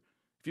last year.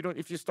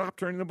 If you stop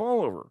turning the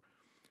ball over,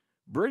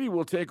 Brady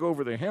will take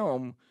over the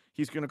helm.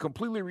 He's going to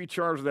completely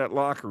recharge that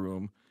locker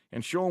room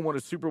and show them what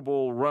a Super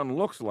Bowl run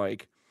looks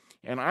like.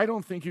 And I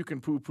don't think you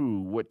can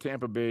poo-poo what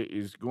Tampa Bay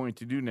is going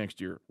to do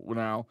next year.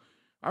 Now,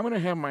 I'm going to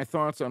have my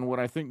thoughts on what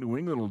I think New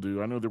England will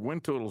do. I know their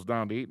win total's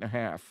down to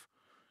 8.5.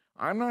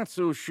 I'm not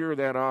so sure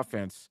that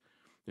offense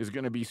is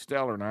going to be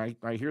stellar. And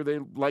I hear they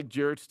like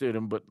Jarrett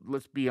Stidham, but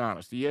let's be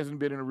honest. He hasn't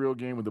been in a real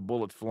game with the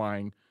bullets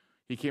flying.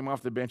 He came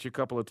off the bench a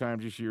couple of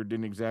times this year,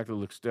 didn't exactly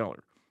look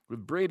stellar.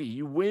 With Brady,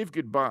 you wave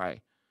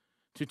goodbye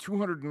to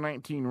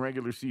 219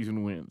 regular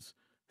season wins,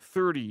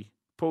 30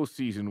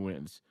 postseason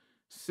wins,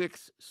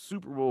 6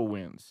 Super Bowl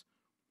wins,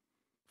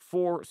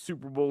 4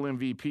 Super Bowl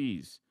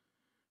MVPs.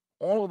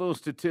 All of those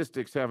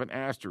statistics have an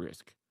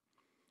asterisk,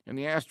 and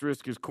the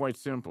asterisk is quite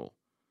simple.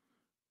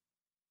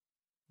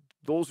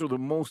 Those are the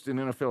most in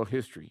NFL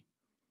history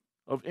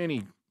of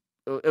any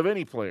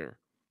player.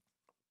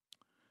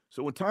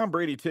 So when Tom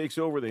Brady takes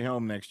over the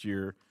helm next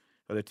year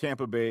of the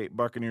Tampa Bay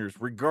Buccaneers,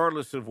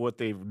 regardless of what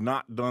they've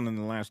not done in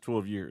the last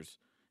 12 years,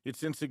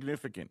 it's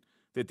insignificant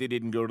that they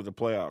didn't go to the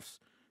playoffs.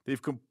 He's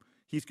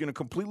going to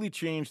completely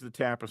change the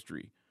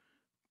tapestry.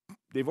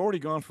 They've already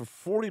gone from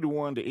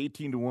 40-1 to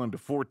 18-1 to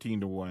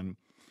 14-1.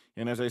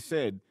 And as I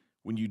said,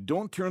 when you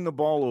don't turn the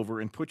ball over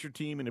and put your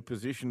team in a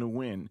position to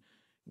win,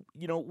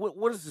 you know,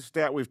 what is the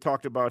stat we've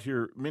talked about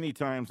here many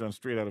times on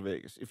Straight Outta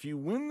Vegas? If you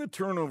win the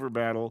turnover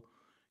battle,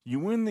 you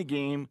win the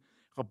game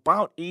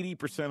about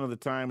 80% of the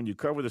time, and you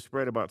cover the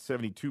spread about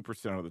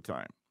 72% of the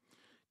time.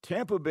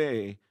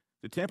 The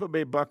Tampa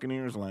Bay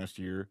Buccaneers last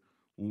year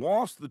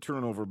lost the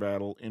turnover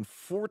battle in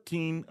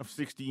 14 of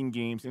 16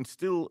 games and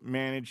still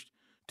managed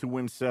to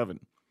win 7.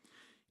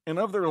 And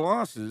of their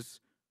losses,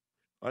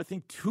 I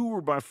think 2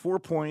 were by 4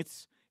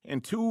 points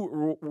and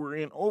 2 were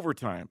in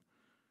overtime.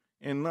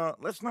 And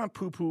let's not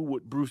poo-poo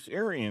what Bruce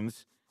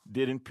Arians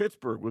did in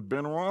Pittsburgh with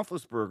Ben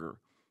Roethlisberger.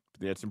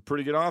 They had some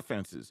pretty good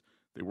offenses.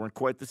 They weren't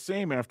quite the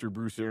same after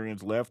Bruce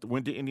Arians left,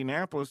 went to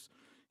Indianapolis,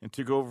 and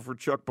took over for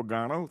Chuck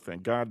Pagano.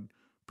 Thank God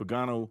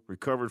Pagano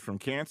recovered from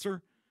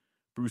cancer.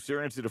 Bruce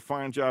Arians did a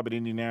fine job at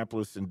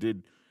Indianapolis and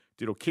did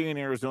okay in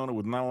Arizona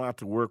with not a lot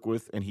to work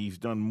with, and he's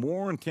done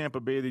more in Tampa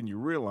Bay than you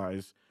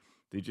realize.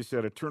 They just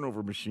had a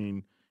turnover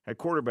machine at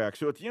quarterback.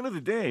 So at the end of the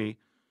day,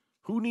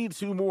 who needs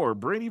who more?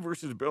 Brady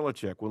versus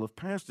Belichick will have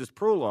passed this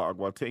prologue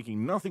while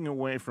taking nothing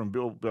away from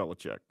Bill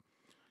Belichick.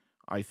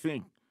 I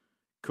think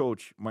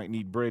Coach might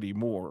need Brady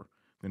more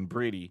than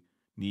Brady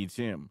needs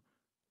him.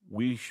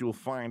 We shall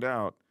find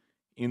out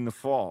in the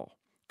fall.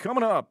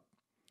 Coming up,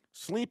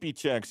 Sleepy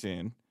checks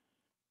in.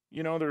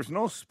 You know, there's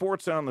no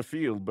sports on the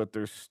field, but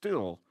there's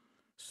still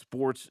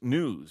sports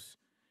news.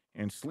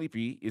 And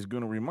Sleepy is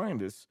going to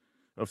remind us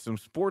of some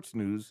sports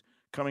news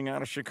coming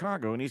out of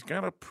Chicago, and he's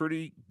got a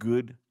pretty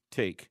good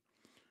take.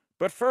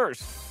 But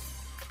first,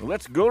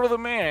 let's go to the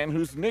man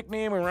whose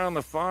nickname around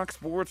the Fox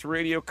Sports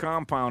Radio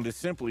compound is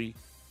simply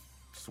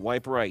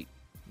Swipe Right.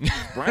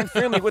 Brian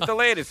Finley with the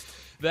latest.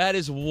 That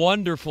is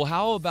wonderful.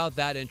 How about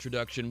that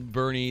introduction,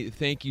 Bernie?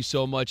 Thank you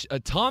so much.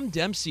 Tom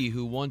Dempsey,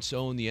 who once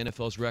owned the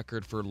NFL's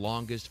record for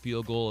longest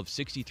field goal of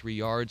 63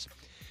 yards,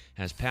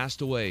 has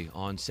passed away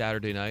on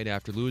Saturday night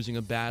after losing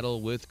a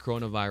battle with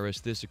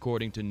coronavirus. This,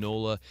 according to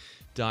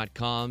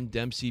NOLA.com.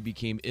 Dempsey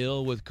became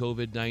ill with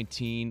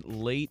COVID-19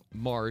 late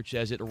March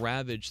as it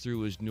ravaged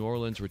through his New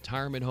Orleans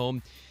retirement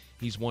home.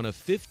 He's one of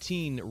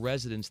 15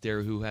 residents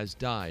there who has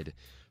died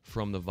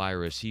from the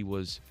virus. He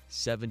was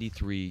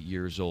 73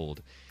 years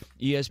old.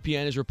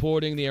 ESPN is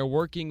reporting they are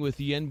working with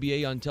the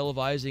NBA on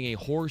televising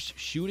a horse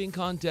shooting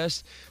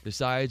contest. The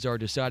sides are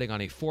deciding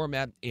on a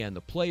format and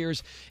the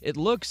players. It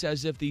looks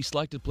as if the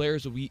selected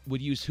players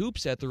would use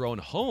hoops at their own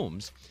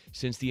homes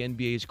since the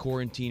NBA's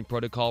quarantine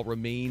protocol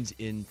remains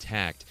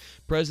intact.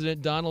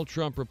 President Donald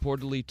Trump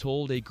reportedly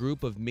told a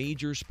group of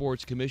major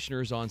sports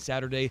commissioners on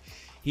Saturday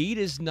He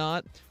does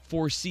not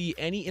foresee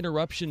any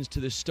interruptions to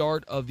the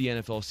start of the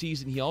NFL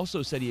season. He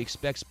also said he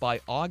expects by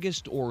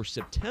August or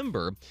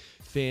September,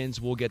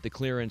 fans will get the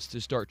clearance to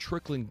start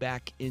trickling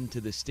back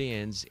into the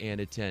stands and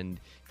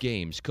attend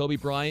games. Kobe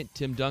Bryant,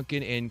 Tim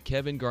Duncan, and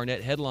Kevin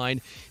Garnett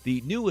headline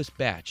the newest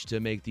batch to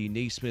make the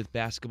Naismith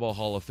Basketball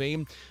Hall of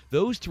Fame.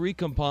 Those three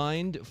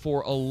combined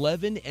for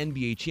 11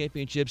 NBA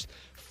championships,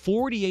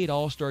 48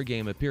 All-Star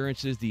Game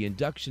appearances. The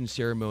induction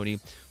ceremony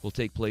will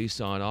take place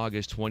on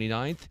August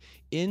 29th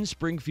in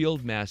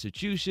Springfield,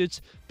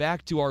 Massachusetts.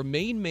 Back to our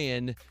main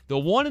man, the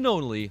one and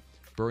only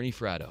Bernie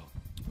Fratto.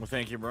 Well,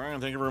 thank you,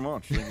 Brian. Thank you very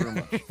much. Thank you very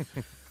much.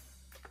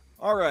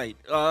 All right.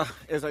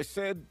 As I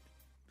said,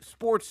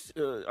 sports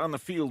on the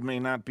field may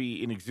not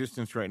be in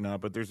existence right now,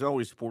 but there's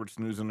always sports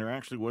news, and there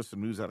actually was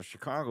some news out of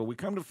Chicago. We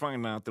come to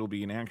find out there'll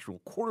be an actual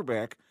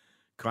quarterback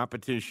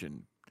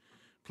competition.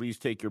 Please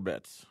take your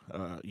bets.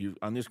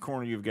 On this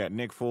corner, you've got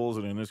Nick Foles,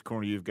 and in this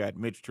corner, you've got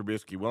Mitch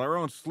Trubisky. Well, our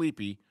own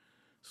Sleepy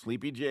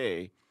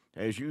J,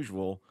 as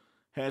usual,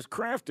 has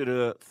crafted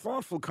a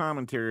thoughtful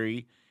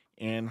commentary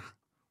and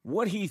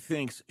what he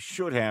thinks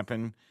should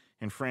happen,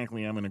 and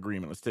frankly, I'm in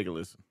agreement. Let's take a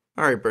listen.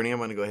 All right, Bernie, I'm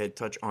going to go ahead and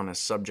touch on a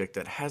subject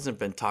that hasn't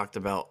been talked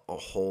about a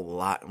whole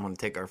lot. I'm going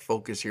to take our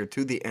focus here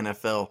to the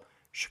NFL.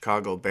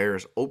 Chicago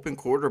Bears open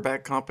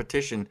quarterback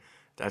competition.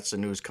 That's the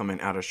news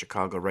coming out of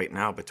Chicago right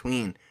now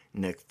between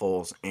Nick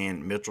Foles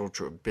and Mitchell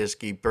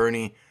Trubisky.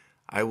 Bernie,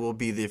 I will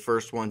be the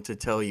first one to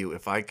tell you,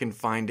 if I can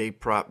find a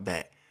prop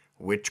bet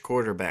which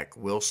quarterback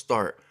will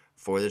start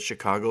for the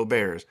Chicago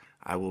Bears,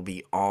 I will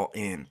be all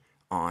in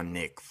on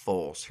Nick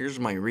Foles. Here's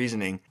my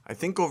reasoning. I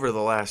think over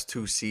the last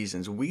 2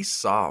 seasons, we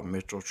saw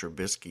Mitchell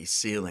Trubisky's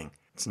ceiling.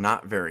 It's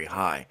not very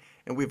high.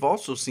 And we've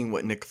also seen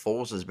what Nick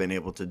Foles has been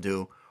able to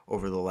do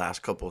over the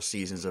last couple of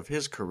seasons of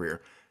his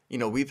career. You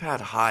know, we've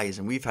had highs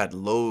and we've had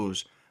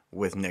lows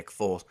with Nick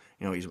Foles.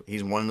 You know,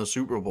 he's won the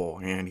Super Bowl,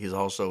 and he's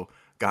also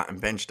gotten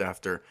benched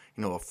after,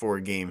 you know, a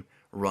 4-game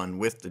run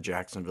with the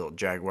Jacksonville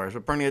Jaguars.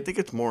 But Bernie, I think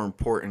it's more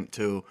important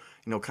to, you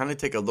know, kind of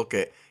take a look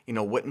at, you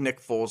know, what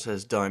Nick Foles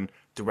has done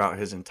throughout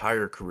his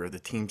entire career, the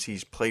teams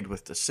he's played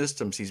with, the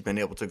systems he's been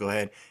able to go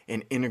ahead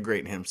and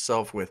integrate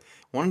himself with.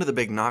 One of the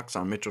big knocks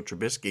on Mitchell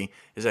Trubisky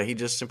is that he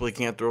just simply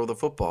can't throw the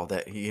football,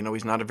 that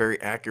he's not a very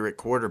accurate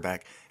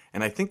quarterback.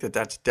 And I think that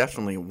that's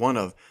definitely one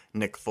of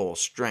Nick Foles'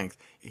 strength.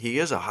 He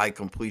is a high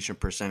completion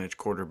percentage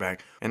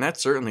quarterback, and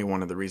that's certainly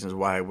one of the reasons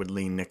why I would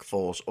lean Nick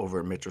Foles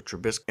over Mitchell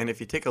Trubisky. And if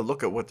you take a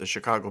look at what the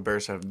Chicago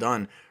Bears have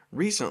done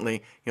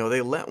recently, you know,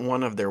 they let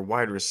one of their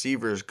wide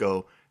receivers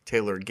go,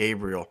 Taylor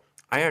Gabriel.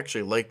 I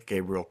actually liked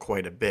Gabriel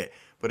quite a bit.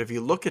 But if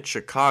you look at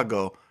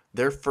Chicago,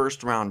 their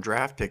first-round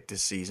draft pick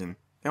this season,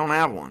 they don't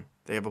have one.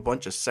 They have a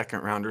bunch of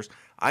second-rounders.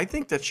 I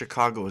think that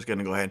Chicago is going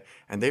to go ahead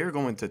and they are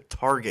going to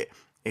target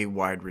a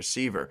wide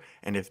receiver.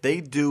 And if they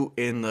do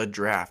in the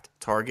draft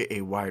target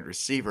a wide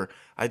receiver,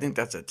 I think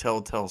that's a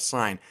telltale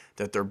sign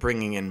that they're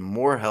bringing in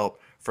more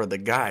help for the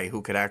guy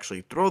who could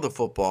actually throw the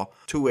football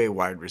to a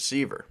wide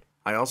receiver.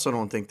 I also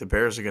don't think the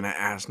Bears are going to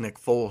ask Nick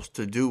Foles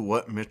to do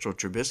what Mitchell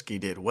Trubisky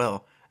did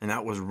well, and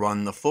that was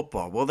run the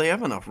football. Well, they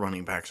have enough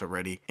running backs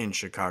already in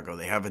Chicago.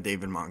 They have a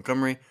David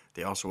Montgomery.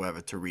 They also have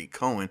a Tariq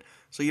Cohen.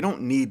 So you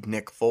don't need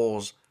Nick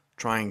Foles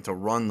trying to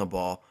run the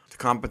ball to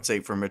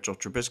compensate for Mitchell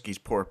Trubisky's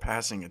poor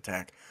passing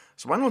attack.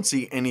 So I don't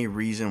see any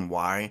reason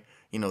why,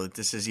 that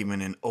this is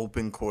even an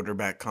open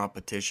quarterback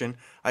competition.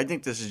 I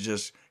think this is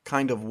just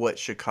kind of what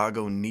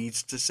Chicago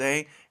needs to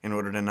say in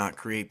order to not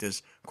create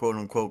this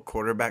quote-unquote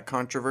quarterback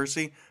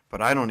controversy.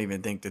 But I don't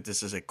even think that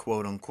this is a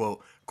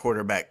quote-unquote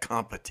quarterback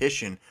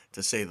competition,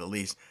 to say the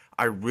least.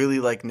 I really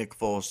like Nick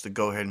Foles to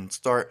go ahead and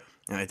start,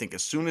 and I think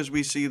as soon as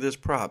we see this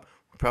prop,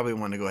 we probably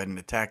want to go ahead and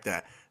attack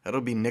that.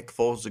 That'll be Nick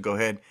Foles to go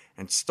ahead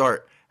and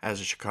start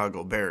as a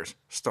Chicago Bears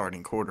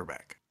starting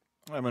quarterback.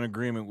 I'm in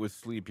agreement with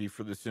Sleepy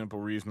for the simple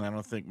reason I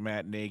don't think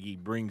Matt Nagy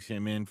brings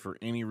him in for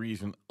any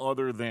reason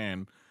other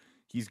than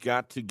he's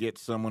got to get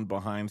someone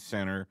behind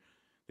center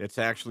that's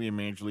actually a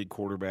major league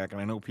quarterback. And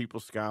I know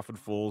people scoff at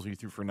Foles. He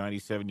threw for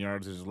 97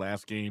 yards in his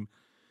last game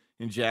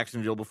in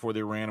Jacksonville before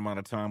they ran him out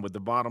of time. But the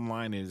bottom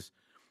line is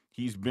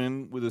he's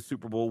been with a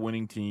Super Bowl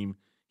winning team.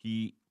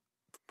 He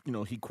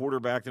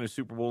quarterbacked in a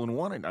Super Bowl and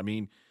won it. I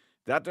mean,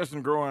 that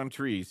doesn't grow on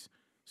trees.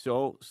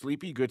 So,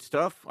 Sleepy, good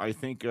stuff. I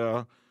think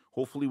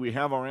hopefully we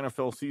have our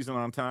NFL season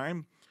on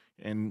time.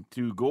 And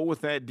to go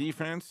with that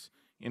defense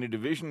in a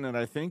division that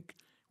I think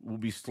will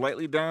be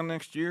slightly down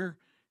next year,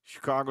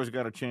 Chicago's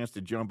got a chance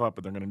to jump up,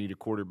 but they're going to need a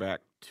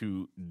quarterback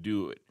to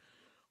do it.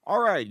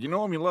 All right, you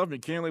know him, you love him, you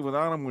can't live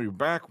without him. We're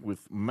back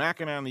with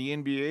Mackin' on the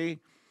NBA.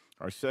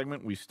 Our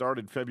segment, we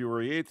started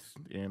February 8th,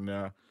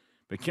 and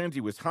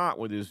Mackenzie was hot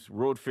with his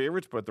road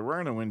favorites, but there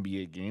are no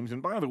NBA games.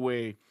 And by the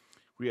way,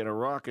 we had a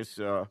raucous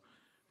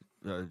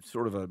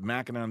sort of a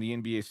Mackin' on the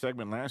NBA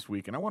segment last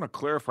week, and I want to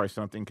clarify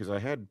something because I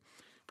had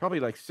probably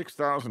like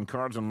 6,000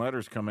 cards and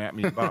letters come at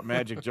me about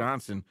Magic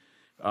Johnson.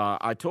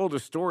 I told a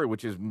story,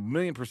 which is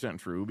 1,000,000%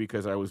 true,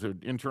 because I was an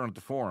intern at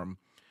the Forum,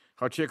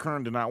 how Chick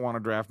Hearn did not want to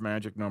draft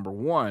Magic number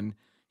 1.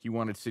 He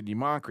wanted Sidney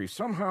Moncrief.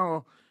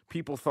 Somehow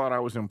people thought I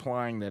was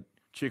implying that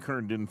Chick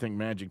Hearn didn't think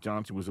Magic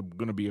Johnson was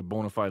going to be a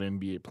bona fide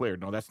NBA player.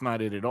 No, that's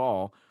not it at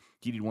all.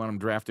 He didn't want him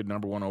drafted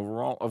number 1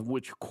 overall, of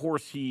which, of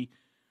course, he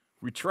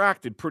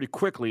retracted pretty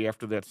quickly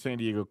after that San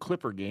Diego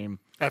Clipper game.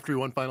 After he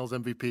won Finals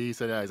MVP, he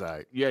said, he's all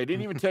right. Yeah, it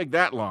didn't even take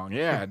that long.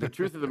 Yeah, the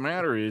truth of the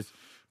matter is,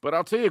 but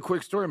I'll tell you a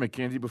quick story,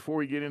 Mackenzie, before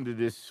we get into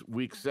this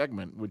week's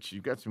segment, which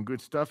you've got some good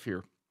stuff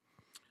here.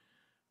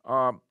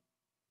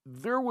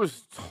 There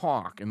was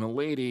talk in the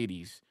late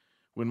 80s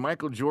when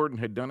Michael Jordan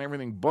had done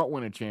everything but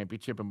win a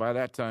championship, and by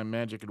that time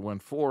Magic had won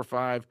 4 or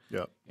 5,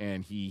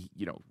 and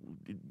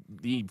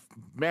the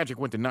Magic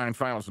went to 9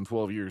 finals in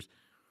 12 years.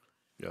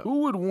 Yep.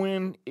 Who would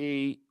win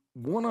a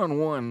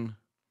one-on-one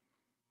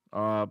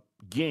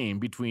game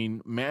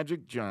between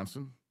Magic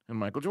Johnson and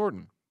Michael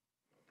Jordan?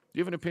 Do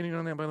you have an opinion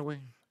on that, by the way?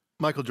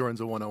 Michael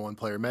Jordan's a one-on-one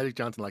player. Magic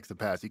Johnson likes to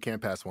pass. He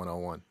can't pass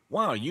one-on-one.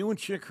 Wow, you and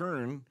Chick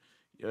Hearn,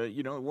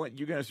 you know what?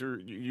 You guys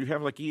you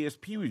have like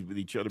ESP with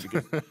each other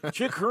because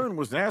Chick Hearn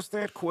was asked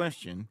that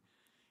question: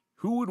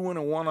 who would win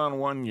a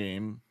one-on-one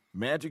game,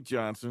 Magic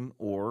Johnson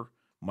or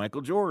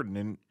Michael Jordan?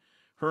 And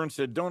Hearn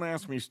said, "Don't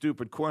ask me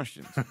stupid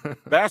questions.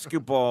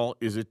 Basketball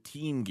is a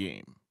team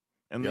game,"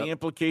 and the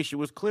implication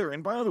was clear.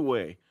 And by the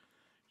way,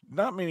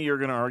 not many are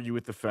going to argue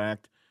with the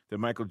fact that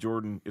Michael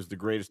Jordan is the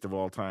greatest of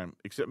all time,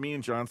 except me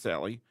and John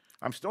Sally.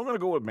 I'm still going to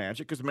go with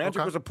Magic because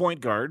Magic was a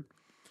point guard,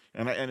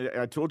 and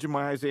I told you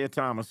my Isaiah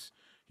Thomas.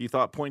 He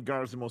thought point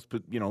guard is the most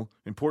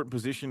important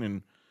position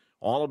in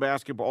all of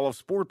basketball, all of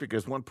sport,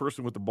 because one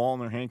person with the ball in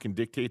their hand can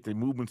dictate the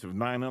movements of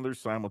 9 others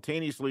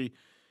simultaneously.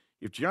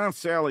 If John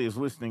Sally is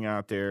listening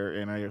out there,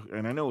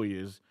 and I know he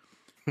is,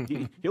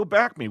 he'll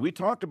back me. We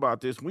talked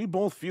about this. We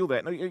both feel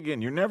that. Now,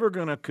 again, you're never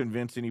going to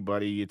convince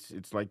anybody.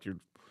 It's like your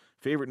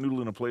favorite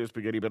noodle in a plate of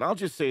spaghetti. But I'll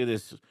just say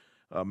this,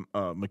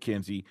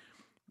 Mackenzie.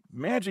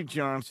 Magic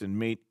Johnson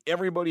made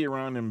everybody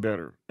around him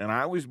better. And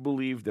I always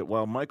believed that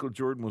while Michael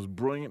Jordan was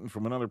brilliant and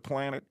from another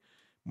planet,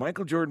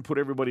 Michael Jordan put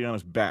everybody on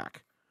his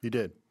back. He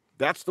did.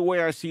 That's the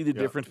way I see the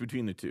difference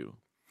between the two.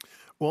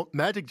 Well,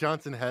 Magic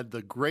Johnson had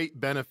the great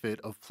benefit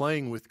of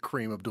playing with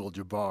Kareem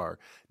Abdul-Jabbar,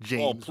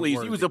 James please.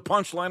 Worthy, he was a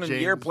punchline in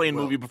the airplane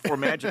movie before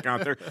Magic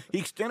out there. He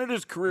extended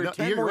his career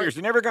 10 more years.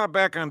 He never got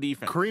back on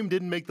defense. Kareem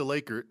didn't make the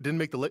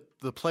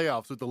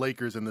playoffs with the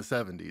Lakers in the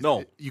 70s.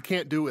 No. You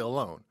can't do it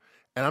alone.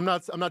 And I'm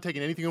not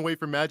taking anything away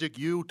from Magic.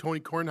 You, Tony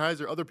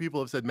Kornheiser, other people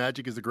have said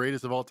Magic is the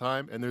greatest of all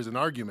time, and there's an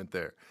argument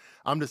there.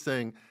 I'm just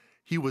saying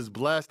he was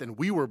blessed, and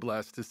we were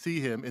blessed to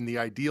see him in the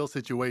ideal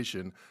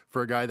situation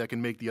for a guy that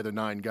can make the other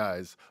 9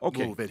 guys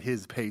move at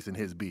his pace and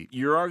his beat.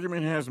 Your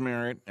argument has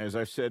merit. As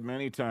I've said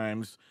many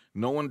times,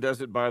 no one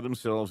does it by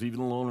themselves, even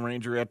the Lone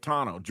Ranger at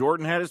Tano.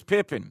 Jordan had his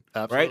Pippen.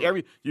 Absolutely.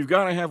 Right? You've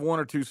got to have 1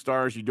 or 2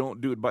 stars. You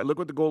don't do it by – look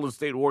what the Golden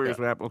State Warriors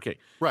would happen. Okay.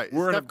 Right.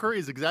 Steph Curry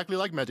is exactly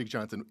like Magic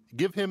Johnson.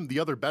 Give him the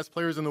other best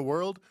players in the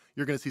world,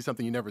 you're going to see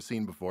something you've never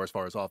seen before as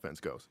far as offense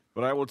goes.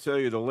 But I will tell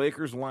you, the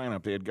Lakers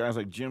lineup, they had guys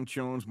like Jim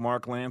Jones,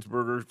 Mark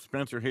Landsberger,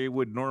 Spencer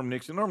Haywood, Norm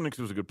Nixon. Norm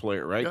Nixon was a good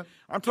player, right? Yeah.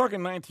 I'm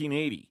talking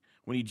 1980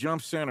 when he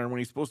jumped center when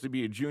he's supposed to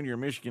be a junior at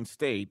Michigan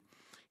State,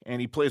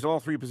 and he plays all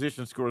 3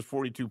 positions, scores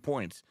 42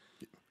 points.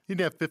 He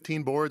didn't have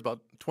 15 boards,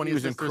 about 20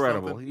 assists. He was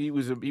incredible. He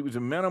was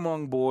a man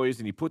among boys,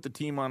 and he put the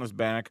team on his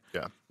back.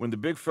 Yeah. When the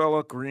big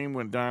fella, Kareem,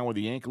 went down with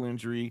the ankle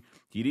injury,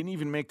 he didn't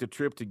even make the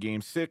trip to Game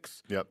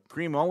 6. Yep.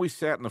 Kareem always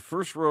sat in the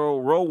first row,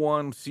 row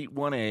 1, seat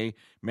 1A.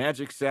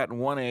 Magic sat in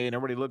 1A, and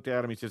everybody looked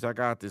at him. He says, I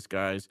got this,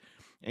 guys.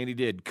 And he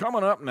did.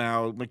 Coming up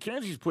now,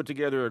 Mackenzie's put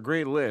together a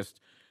great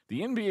list.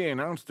 The NBA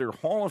announced their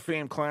Hall of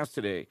Fame class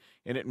today,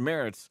 and it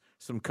merits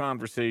some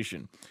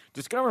conversation.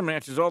 Discover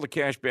matches all the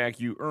cash back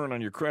you earn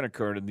on your credit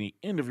card at the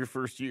end of your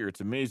first year.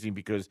 It's amazing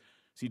because,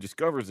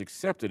 Discover is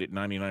accepted at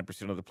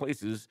 99% of the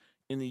places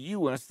in the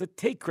U.S. that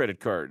take credit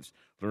cards.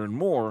 Learn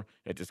more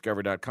at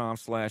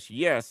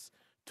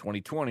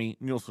discover.com/yes2020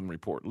 Nielsen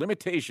Report.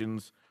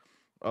 Limitations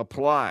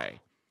apply.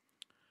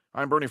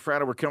 I'm Bernie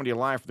Fratto. We're coming to you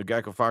live from the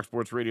Geico Fox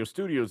Sports Radio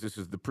studios. This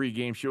is the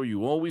pregame show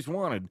you always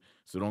wanted,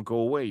 so don't go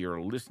away.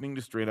 You're listening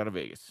to Straight Outta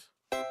Vegas.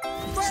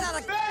 Straight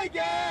Outta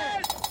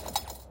Vegas!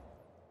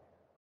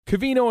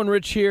 Covino and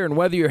Rich here, and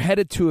whether you're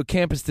headed to a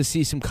campus to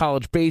see some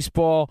college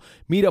baseball,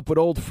 meet up with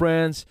old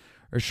friends,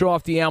 or show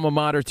off the alma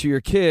mater to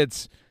your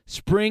kids,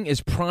 spring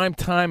is prime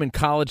time in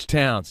college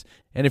towns.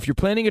 And if you're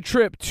planning a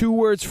trip, 2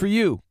 words for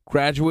you: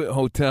 Graduate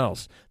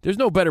Hotels. There's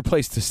no better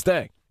place to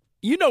stay.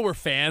 You know we're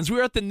fans. We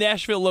were at the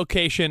Nashville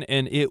location,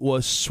 and it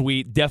was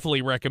sweet.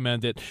 Definitely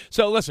recommend it.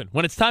 So listen,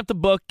 when it's time to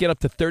book, get up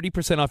to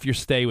 30% off your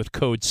stay with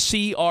code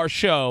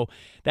CRSHOW.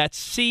 That's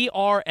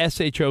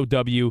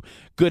CRSHOW.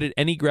 Good at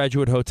any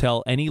Graduate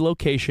Hotel, any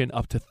location,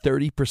 up to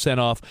 30%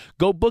 off.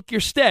 Go book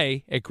your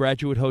stay at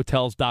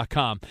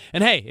graduatehotels.com.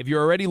 And hey, if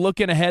you're already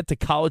looking ahead to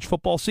college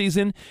football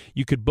season,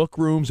 you could book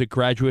rooms at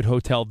Graduate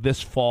Hotel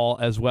this fall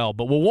as well.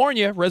 But we'll warn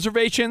you,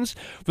 reservations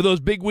for those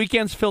big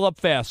weekends fill up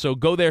fast, so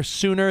go there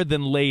sooner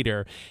than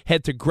later.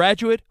 Head to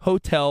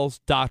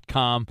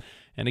graduatehotels.com.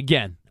 And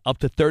again, up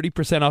to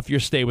 30% off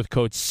your stay with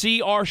code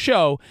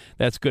CRSHOW.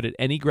 That's good at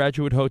any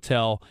Graduate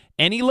Hotel,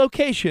 any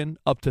location,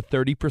 up to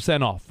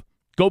 30% off.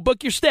 Go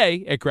book your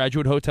stay at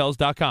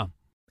graduatehotels.com.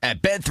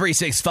 At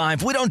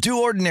Bet365, we don't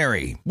do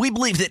ordinary. We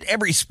believe that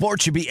every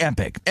sport should be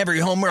epic. Every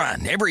home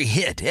run, every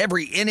hit,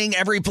 every inning,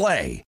 every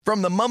play.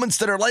 From the moments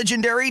that are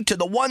legendary to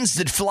the ones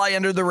that fly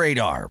under the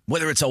radar.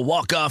 Whether it's a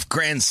walk-off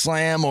grand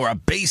slam or a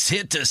base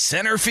hit to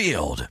center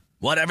field.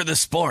 Whatever the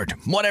sport,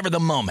 whatever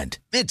the moment.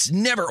 It's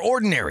never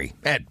ordinary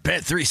at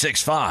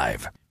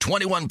Bet365.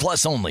 21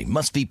 plus only.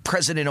 Must be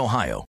present in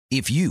Ohio.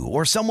 If you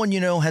or someone you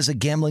know has a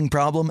gambling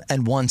problem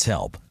and wants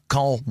help,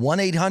 call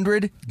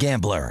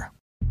 1-800-GAMBLER.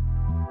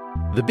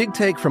 The Big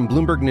Take from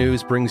Bloomberg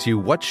News brings you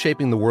what's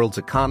shaping the world's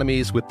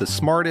economies with the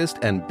smartest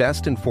and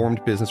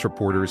best-informed business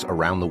reporters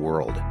around the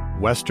world.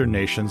 Western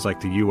nations like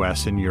the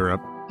U.S. and Europe.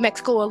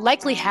 Mexico will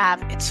likely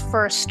have its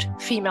first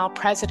female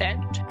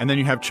president. And then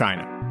you have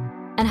China.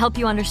 And help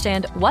you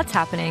understand what's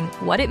happening,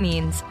 what it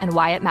means, and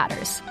why it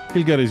matters.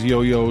 He'll get his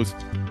yo-yos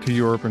to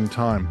Europe in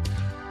time.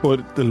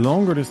 But the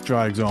longer this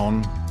drags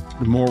on,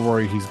 the more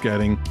worry he's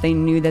getting. They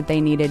knew that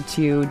they needed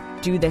to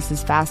do this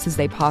as fast as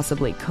they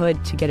possibly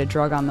could to get a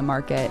drug on the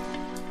market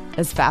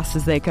as fast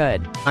as they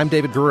could. I'm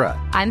David Gura.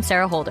 I'm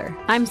Sarah Holder.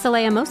 I'm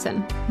Saleha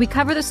Mohsen. We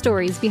cover the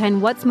stories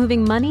behind what's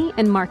moving money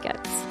and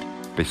markets.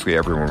 Basically,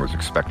 everyone was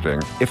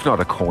expecting, if not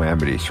a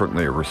calamity,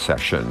 certainly a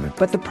recession.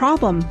 But the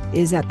problem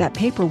is that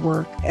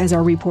paperwork, as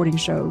our reporting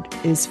showed,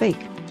 is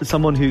fake. As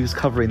someone who's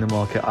covering the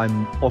market,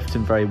 I'm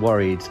often very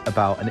worried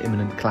about an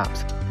imminent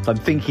collapse. I'm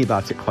thinking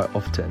about it quite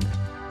often.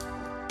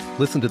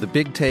 Listen to The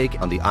Big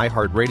Take on the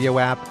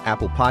iHeartRadio app,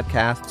 Apple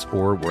Podcasts,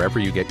 or wherever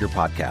you get your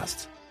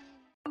podcasts.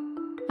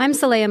 I'm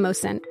Saleha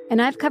Mohsen,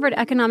 and I've covered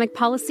economic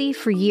policy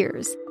for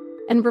years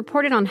and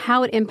reported on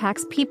how it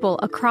impacts people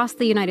across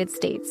the United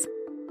States.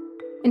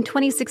 In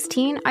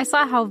 2016, I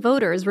saw how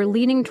voters were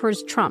leaning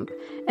towards Trump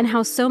and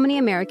how so many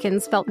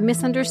Americans felt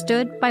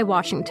misunderstood by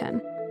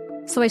Washington.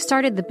 So I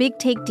started The Big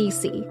Take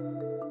DC.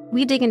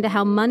 We dig into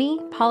how money,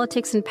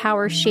 politics, and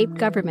power shape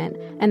government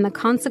and the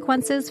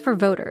consequences for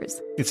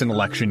voters. It's an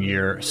election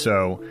year,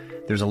 so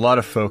there's a lot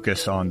of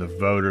focus on the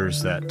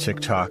voters that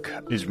TikTok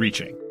is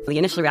reaching. The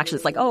initial reaction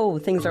is like, oh,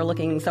 things are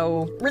looking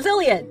so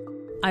resilient.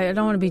 I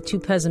don't want to be too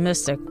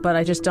pessimistic, but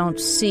I just don't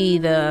see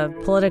the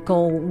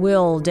political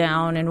will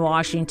down in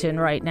Washington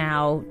right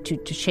now to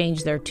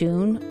change their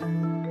tune.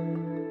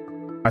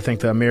 I think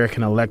the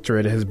American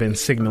electorate has been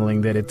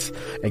signaling that it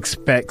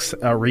expects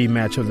a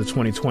rematch of the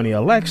 2020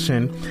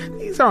 election.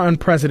 These are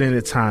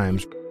unprecedented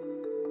times.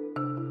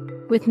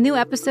 With new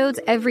episodes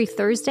every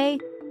Thursday,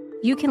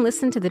 you can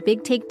listen to The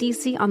Big Take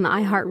DC on the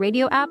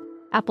iHeartRadio app,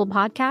 Apple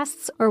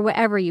Podcasts, or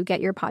wherever you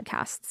get your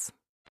podcasts.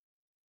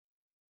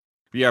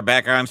 We are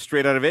back on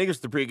Straight Out of Vegas,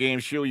 the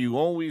pregame show you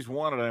always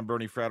wanted. I'm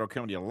Bernie Fratto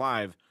coming to you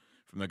live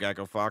from the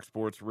Geico Fox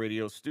Sports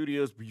Radio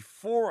studios.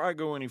 Before I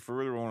go any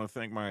further, I want to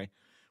thank my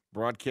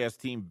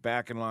broadcast team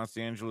back in Los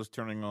Angeles,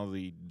 turning all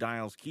the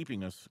dials,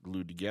 keeping us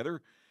glued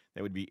together.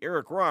 That would be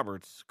Eric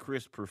Roberts,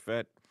 Chris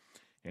Perfett,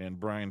 and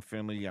Brian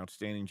Finley.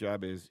 Outstanding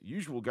job as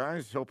usual,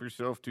 guys. Help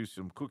yourself to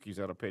some cookies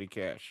out of petty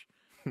cash,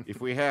 if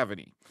we have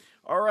any.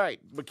 All right,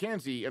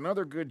 Mackenzie,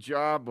 another good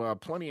job.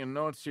 Plenty of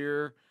notes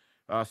here.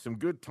 Some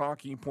good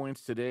talking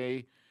points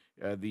today.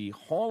 The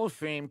Hall of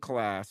Fame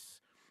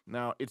class.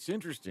 Now, it's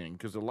interesting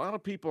because a lot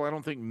of people, I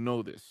don't think,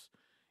 know this.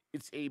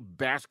 It's a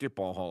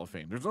basketball Hall of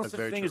Fame. There's no such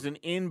thing as an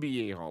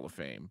NBA Hall of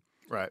Fame.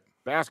 Right.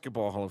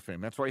 Basketball Hall of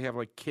Fame. That's why you have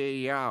like Kay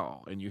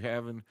Yow, and you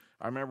have,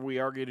 I remember we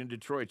argued in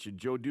Detroit,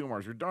 Joe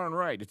Dumars. You're darn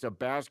right. It's a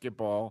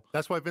basketball.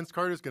 That's why Vince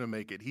Carter's going to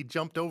make it. He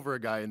jumped over a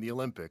guy in the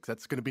Olympics.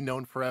 That's going to be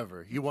known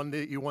forever. He won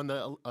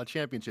the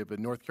championship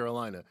in North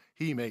Carolina.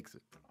 He makes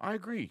it. I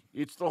agree.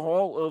 It's the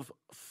Hall of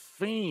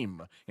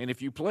Fame. And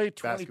if you play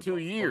 22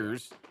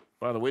 years,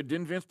 by the way,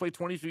 didn't Vince play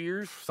 22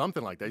 years?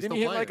 Something like that. Didn't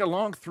he hit like a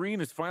long three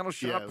in his final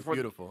shot? Yeah, it was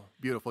beautiful.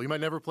 Beautiful. He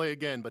might never play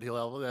again, but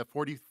he'll have that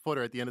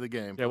 40-footer at the end of the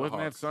game. Yeah, wasn't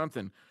that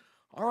something?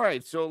 All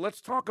right, so let's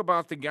talk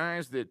about the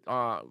guys that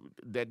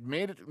that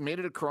made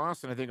it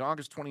across, and I think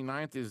August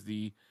 29th is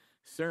the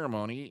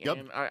ceremony. Yep.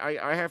 And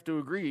I have to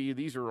agree,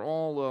 these are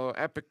all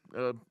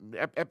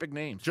epic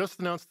names.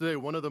 Just announced today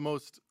one of the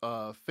most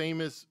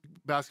famous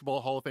basketball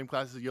Hall of Fame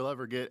classes you'll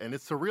ever get, and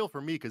it's surreal for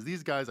me because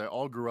these guys I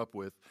all grew up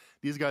with.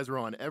 These guys were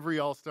on every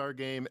All-Star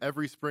game.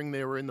 Every spring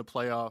they were in the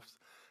playoffs.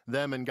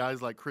 Them and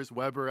guys like Chris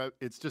Webber,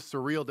 it's just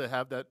surreal to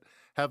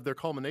have their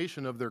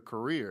culmination of their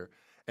career.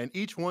 And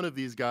each one of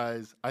these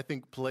guys, I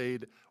think,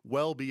 played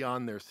well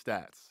beyond their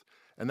stats.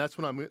 And that's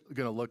what I'm going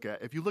to look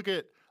at. If you look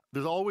at,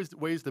 there's always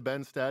ways to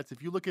bend stats.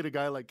 If you look at a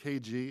guy like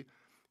KG,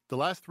 the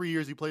last 3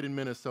 years he played in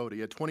Minnesota,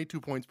 he had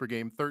 22 points per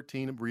game,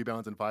 13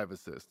 rebounds, and 5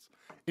 assists.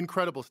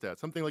 Incredible stats,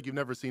 something like you've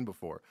never seen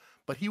before.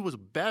 But he was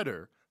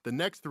better the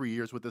next 3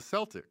 years with the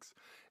Celtics.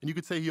 And you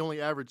could say he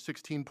only averaged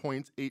 16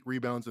 points, 8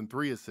 rebounds, and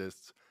 3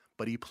 assists.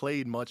 But he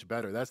played much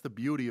better. That's the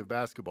beauty of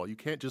basketball. You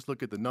can't just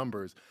look at the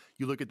numbers.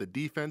 You look at the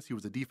defense. He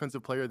was a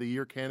Defensive Player of the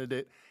Year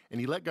candidate, and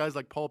he let guys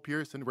like Paul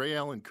Pierce and Ray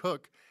Allen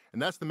cook,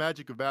 and that's the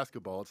magic of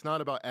basketball. It's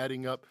not about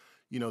adding up,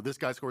 this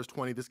guy scores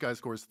 20, this guy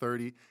scores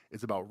 30.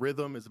 It's about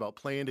rhythm. It's about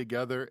playing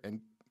together, and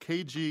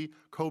KG,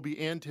 Kobe,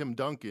 and Tim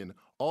Duncan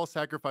all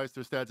sacrificed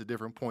their stats at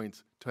different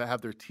points to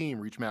have their team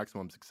reach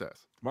maximum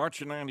success.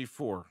 March of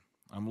 94.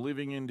 I'm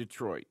living in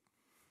Detroit.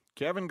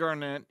 Kevin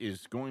Garnett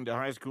is going to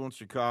high school in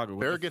Chicago.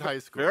 Farragut High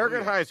School.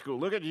 Farragut High School.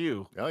 Look at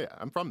you. Oh, yeah.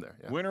 I'm from there.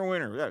 Yeah.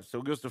 Winner. Yeah. So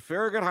he goes to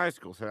Farragut High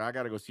School. Said, I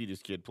got to go see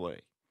this kid play.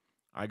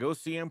 I go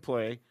see him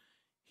play.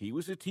 He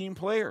was a team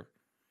player.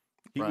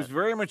 He was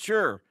very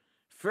mature.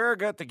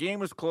 Farragut, the game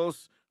was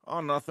close. Oh,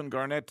 nothing.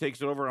 Garnett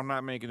takes over. I'm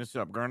not making this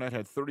up. Garnett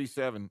had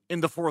 37 in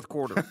the fourth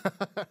quarter.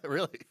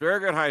 Really?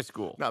 Farragut High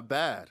School. Not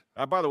bad.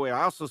 By the way,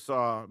 I also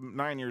saw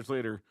 9 years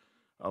later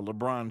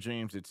LeBron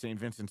James at St.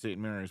 Vincent St.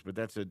 Mary's, but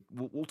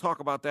we'll talk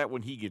about that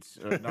when he gets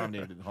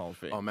nominated in the Hall of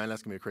Fame. Oh, man,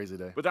 that's going to be a crazy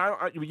day. But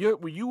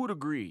you would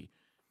agree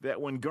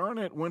that when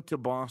Garnett went to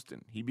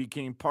Boston, he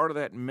became part of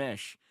that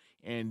mesh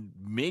and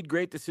made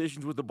great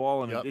decisions with the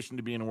ball in addition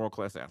to being a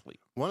world-class athlete.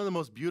 One of the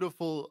most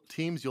beautiful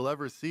teams you'll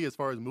ever see as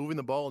far as moving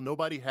the ball.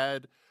 Nobody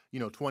had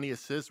 20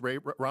 assists.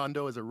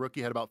 Rondo, as a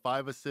rookie, had about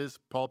 5 assists.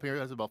 Paul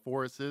Pierce has about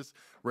 4 assists.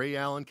 Ray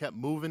Allen kept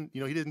moving. He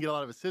didn't get a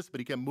lot of assists, but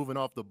he kept moving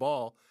off the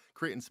ball,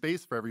 creating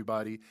space for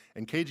everybody.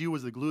 And KG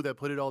was the glue that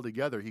put it all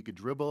together. He could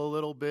dribble a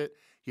little bit.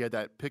 He had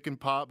that pick and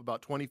pop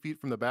about 20 feet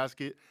from the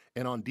basket.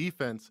 And on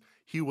defense,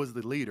 he was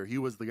the leader. He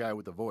was the guy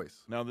with the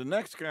voice. Now, the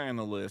next guy on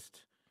the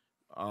list,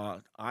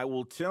 I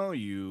will tell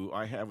you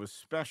I have a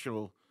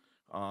special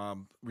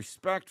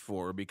respect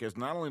for, because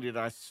not only did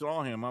I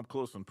saw him up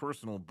close and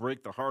personal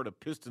break the heart of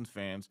Pistons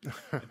fans,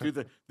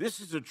 this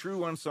is a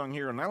true unsung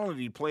hero. Not only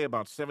did he play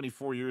about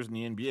 74 years in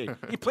the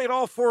NBA, he played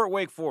all 4 at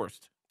Wake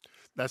Forest.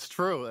 That's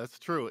true. That's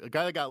true. A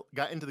guy that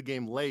got into the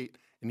game late,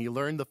 and he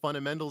learned the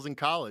fundamentals in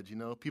college.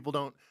 People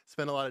don't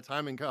spend a lot of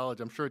time in college.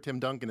 I'm sure Tim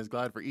Duncan is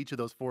glad for each of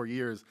those 4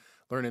 years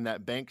learning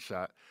that bank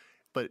shot.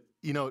 But,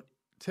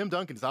 Tim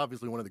Duncan is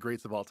obviously one of the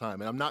greats of all time.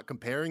 And I'm not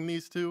comparing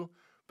these two,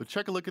 but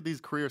check a look at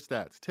these career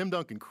stats. Tim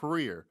Duncan,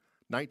 career,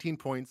 19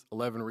 points,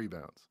 11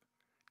 rebounds.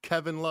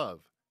 Kevin Love,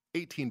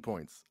 18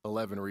 points,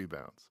 11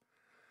 rebounds.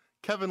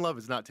 Kevin Love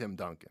is not Tim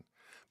Duncan.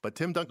 But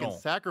Tim Duncan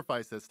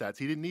sacrificed his stats.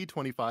 He didn't need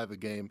 25 a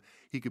game.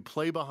 He could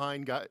play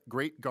behind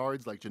great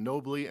guards like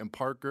Ginobili and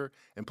Parker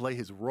and play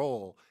his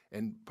role.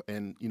 And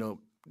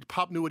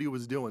Pop knew what he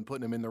was doing,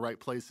 putting him in the right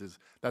places.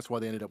 That's why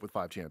they ended up with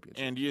 5 championships.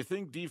 And do you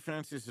think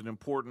defense is an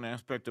important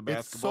aspect of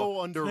basketball? It's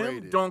so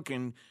underrated. Tim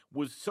Duncan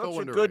was such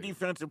a good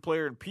defensive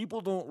player, and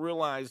people don't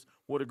realize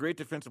what a great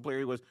defensive player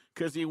he was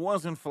because he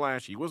wasn't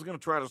flashy. He wasn't going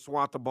to try to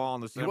swat the ball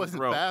in the 7th row. He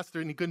wasn't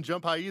faster, and he couldn't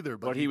jump high either.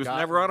 But he was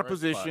never out of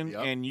position.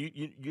 Yep.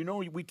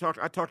 And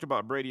I talked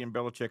about Brady and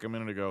Belichick a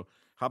minute ago.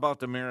 How about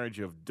the marriage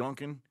of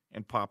Duncan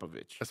and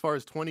Popovich? As far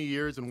as 20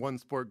 years in one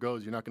sport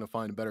goes, you're not going to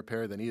find a better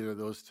pair than either of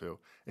those two.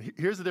 And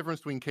here's the difference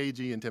between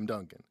KG and Tim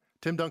Duncan.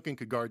 Tim Duncan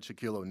could guard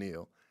Shaquille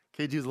O'Neal.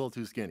 KG is a little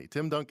too skinny.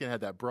 Tim Duncan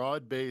had that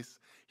broad base.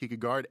 He could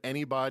guard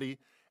anybody,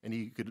 and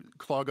he could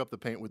clog up the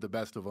paint with the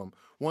best of them.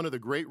 One of the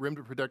great rim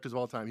protectors of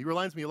all time. He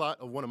reminds me a lot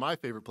of one of my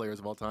favorite players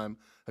of all time,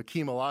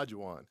 Hakeem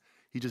Olajuwon.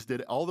 He just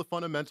did all the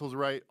fundamentals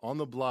right, on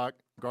the block,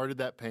 guarded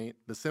that paint.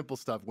 The simple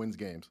stuff wins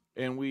games.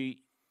 And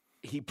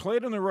he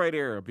played in the right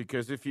era,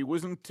 because if he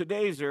wasn't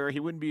today's era, he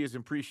wouldn't be as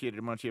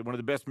appreciated much. He had one of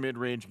the best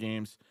mid-range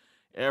games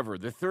ever.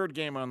 The third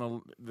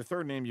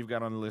name you've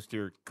got on the list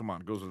here, come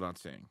on, goes without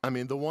saying. I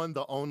mean, the one,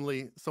 the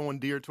only, someone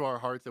dear to our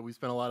hearts that we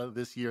spent a lot of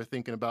this year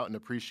thinking about and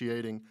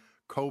appreciating,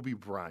 Kobe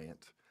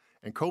Bryant.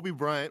 And Kobe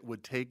Bryant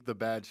would take the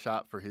bad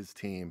shot for his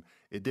team.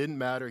 It didn't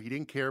matter. He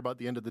didn't care about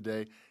the end of the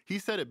day. He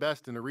said it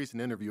best in a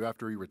recent interview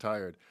after he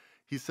retired.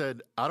 He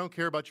said, I don't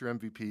care about your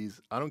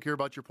MVPs. I don't care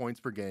about your points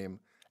per game.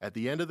 At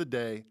the end of the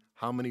day,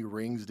 how many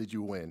rings did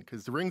you win?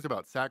 Because the ring's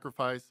about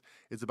sacrifice.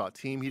 It's about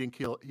team. He didn't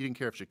care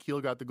if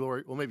Shaquille got the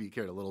glory. Well, maybe he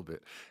cared a little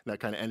bit, and that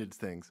kind of ended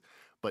things.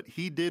 But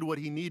he did what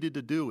he needed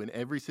to do in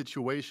every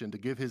situation to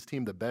give his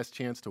team the best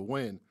chance to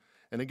win.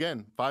 And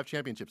again, 5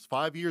 championships.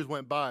 5 years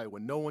went by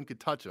when no one could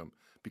touch him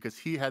because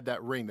he had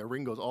that ring. The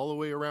ring goes all the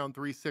way around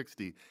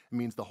 360. It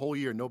means the whole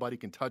year nobody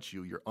can touch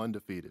you. You're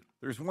undefeated.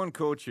 There's one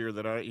coach here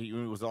that he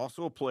was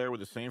also a player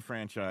with the same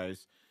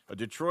franchise, a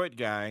Detroit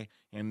guy,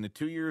 and the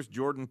 2 years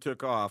Jordan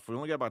took off. We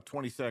only got about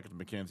 20 seconds,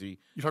 Mackenzie.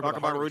 You talk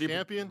about Rudy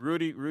champion?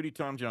 Rudy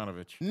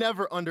Tomjanovich.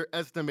 Never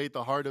underestimate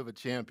the heart of a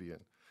champion.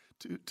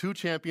 Two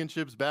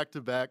championships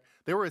back-to-back.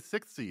 They were a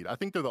 6th seed. I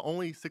think they're the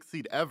only 6th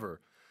seed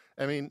ever.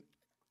 I mean,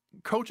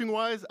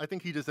 coaching-wise, I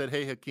think he just said,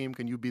 hey, Hakeem,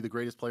 can you be the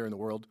greatest player in the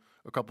world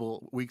a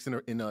couple weeks in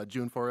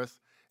June for us?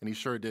 And he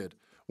sure did.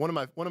 One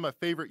of my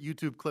favorite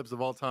YouTube clips of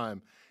all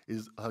time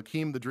is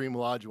Hakeem the Dream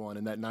Olajuwon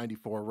in that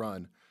 94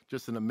 run.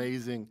 Just an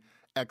amazing,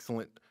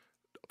 excellent,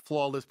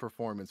 flawless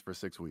performance for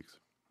 6 weeks.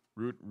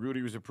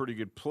 Rudy was a pretty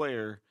good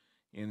player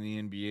in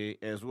the NBA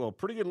as well.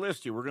 Pretty good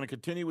list here. We're going to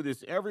continue with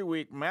this every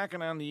week,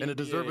 macking on the NBA. And a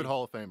deserved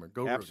Hall of Famer.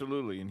 Go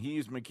Absolutely. Rudy. And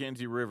he's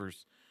Mackenzie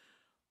Rivers.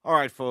 All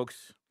right,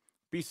 folks.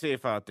 Be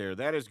safe out there.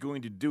 That is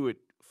going to do it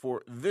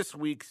for this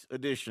week's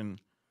edition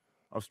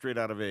of Straight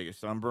Outta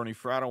Vegas. I'm Bernie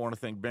Fratto. I want to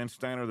thank Ben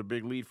Steiner, the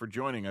big lead, for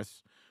joining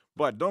us.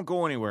 But don't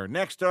go anywhere.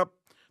 Next up,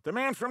 the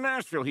man from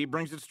Nashville. He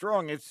brings it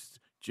strong. It's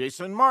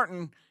Jason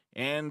Martin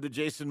and the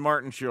Jason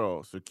Martin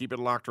Show. So keep it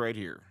locked right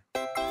here.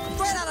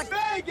 Straight Outta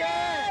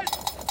Vegas!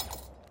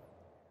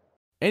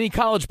 Any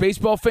college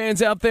baseball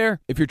fans out there?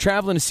 If you're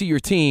traveling to see your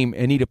team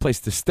and need a place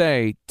to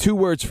stay, 2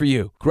 words for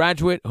you: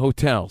 Graduate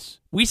Hotels.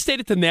 We stayed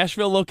at the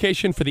Nashville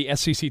location for the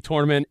SEC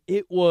tournament.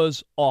 It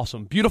was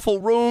awesome. Beautiful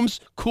rooms,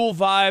 cool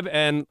vibe,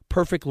 and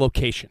perfect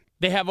location.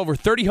 They have over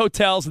 30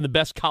 hotels in the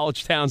best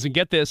college towns, and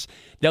get this,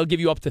 they'll give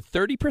you up to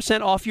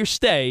 30% off your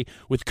stay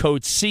with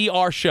code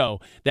CRSHOW.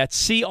 That's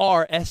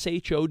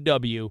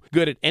CRSHOW.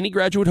 Good at any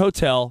Graduate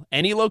Hotel,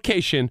 any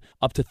location,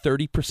 up to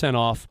 30%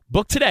 off.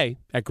 Book today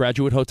at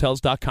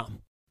graduatehotels.com.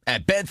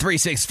 At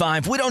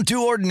Bet365, we don't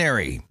do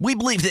ordinary. We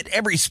believe that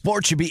every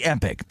sport should be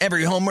epic.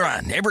 Every home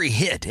run, every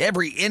hit,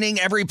 every inning,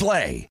 every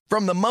play.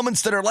 From the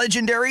moments that are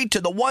legendary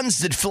to the ones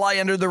that fly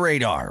under the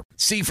radar.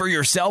 See for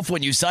yourself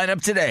when you sign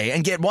up today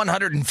and get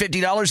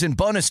 $150 in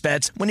bonus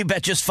bets when you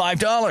bet just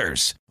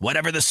 $5.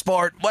 Whatever the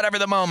sport, whatever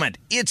the moment,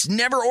 it's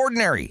never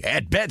ordinary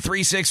at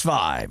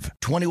Bet365.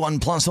 21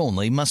 plus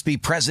only. Must be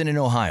present in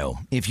Ohio.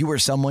 If you or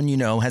someone you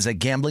know has a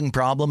gambling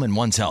problem and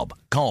wants help,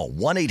 call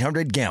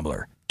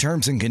 1-800-GAMBLER.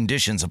 Terms and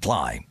conditions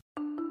apply.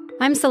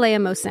 I'm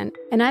Saleha Mohsin,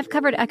 and I've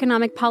covered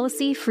economic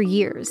policy for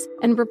years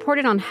and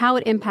reported on how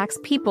it impacts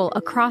people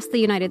across the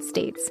United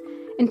States.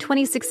 In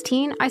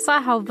 2016, I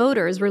saw how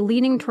voters were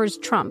leaning towards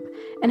Trump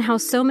and how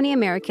so many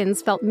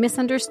Americans felt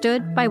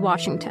misunderstood by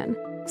Washington.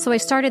 So I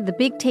started The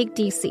Big Take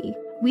DC.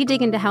 We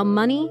dig into how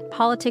money,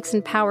 politics,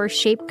 and power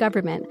shape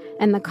government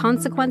and the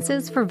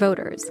consequences for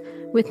voters.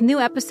 With new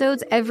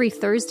episodes every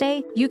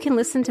Thursday, you can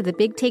listen to The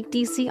Big Take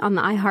DC on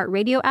the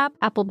iHeartRadio app,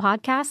 Apple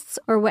Podcasts,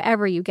 or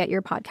wherever you get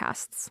your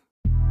podcasts.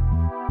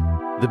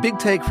 The Big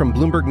Take from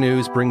Bloomberg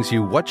News brings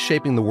you what's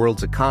shaping the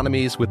world's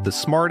economies with the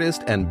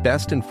smartest and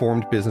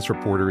best-informed business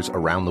reporters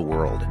around the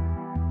world.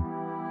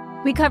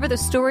 We cover the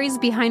stories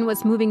behind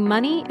what's moving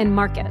money and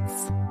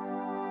markets,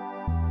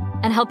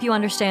 and help you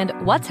understand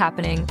what's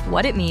happening,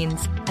 what it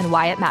means, and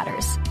why it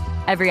matters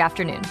every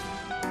afternoon.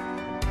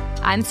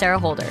 I'm Sarah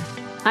Holder.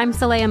 I'm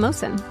Saleha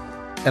Mohsin.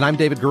 And I'm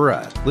David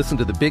Gura. Listen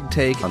to The Big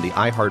Take on the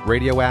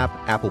iHeartRadio app,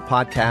 Apple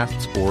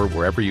Podcasts, or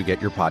wherever you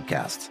get your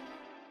podcasts.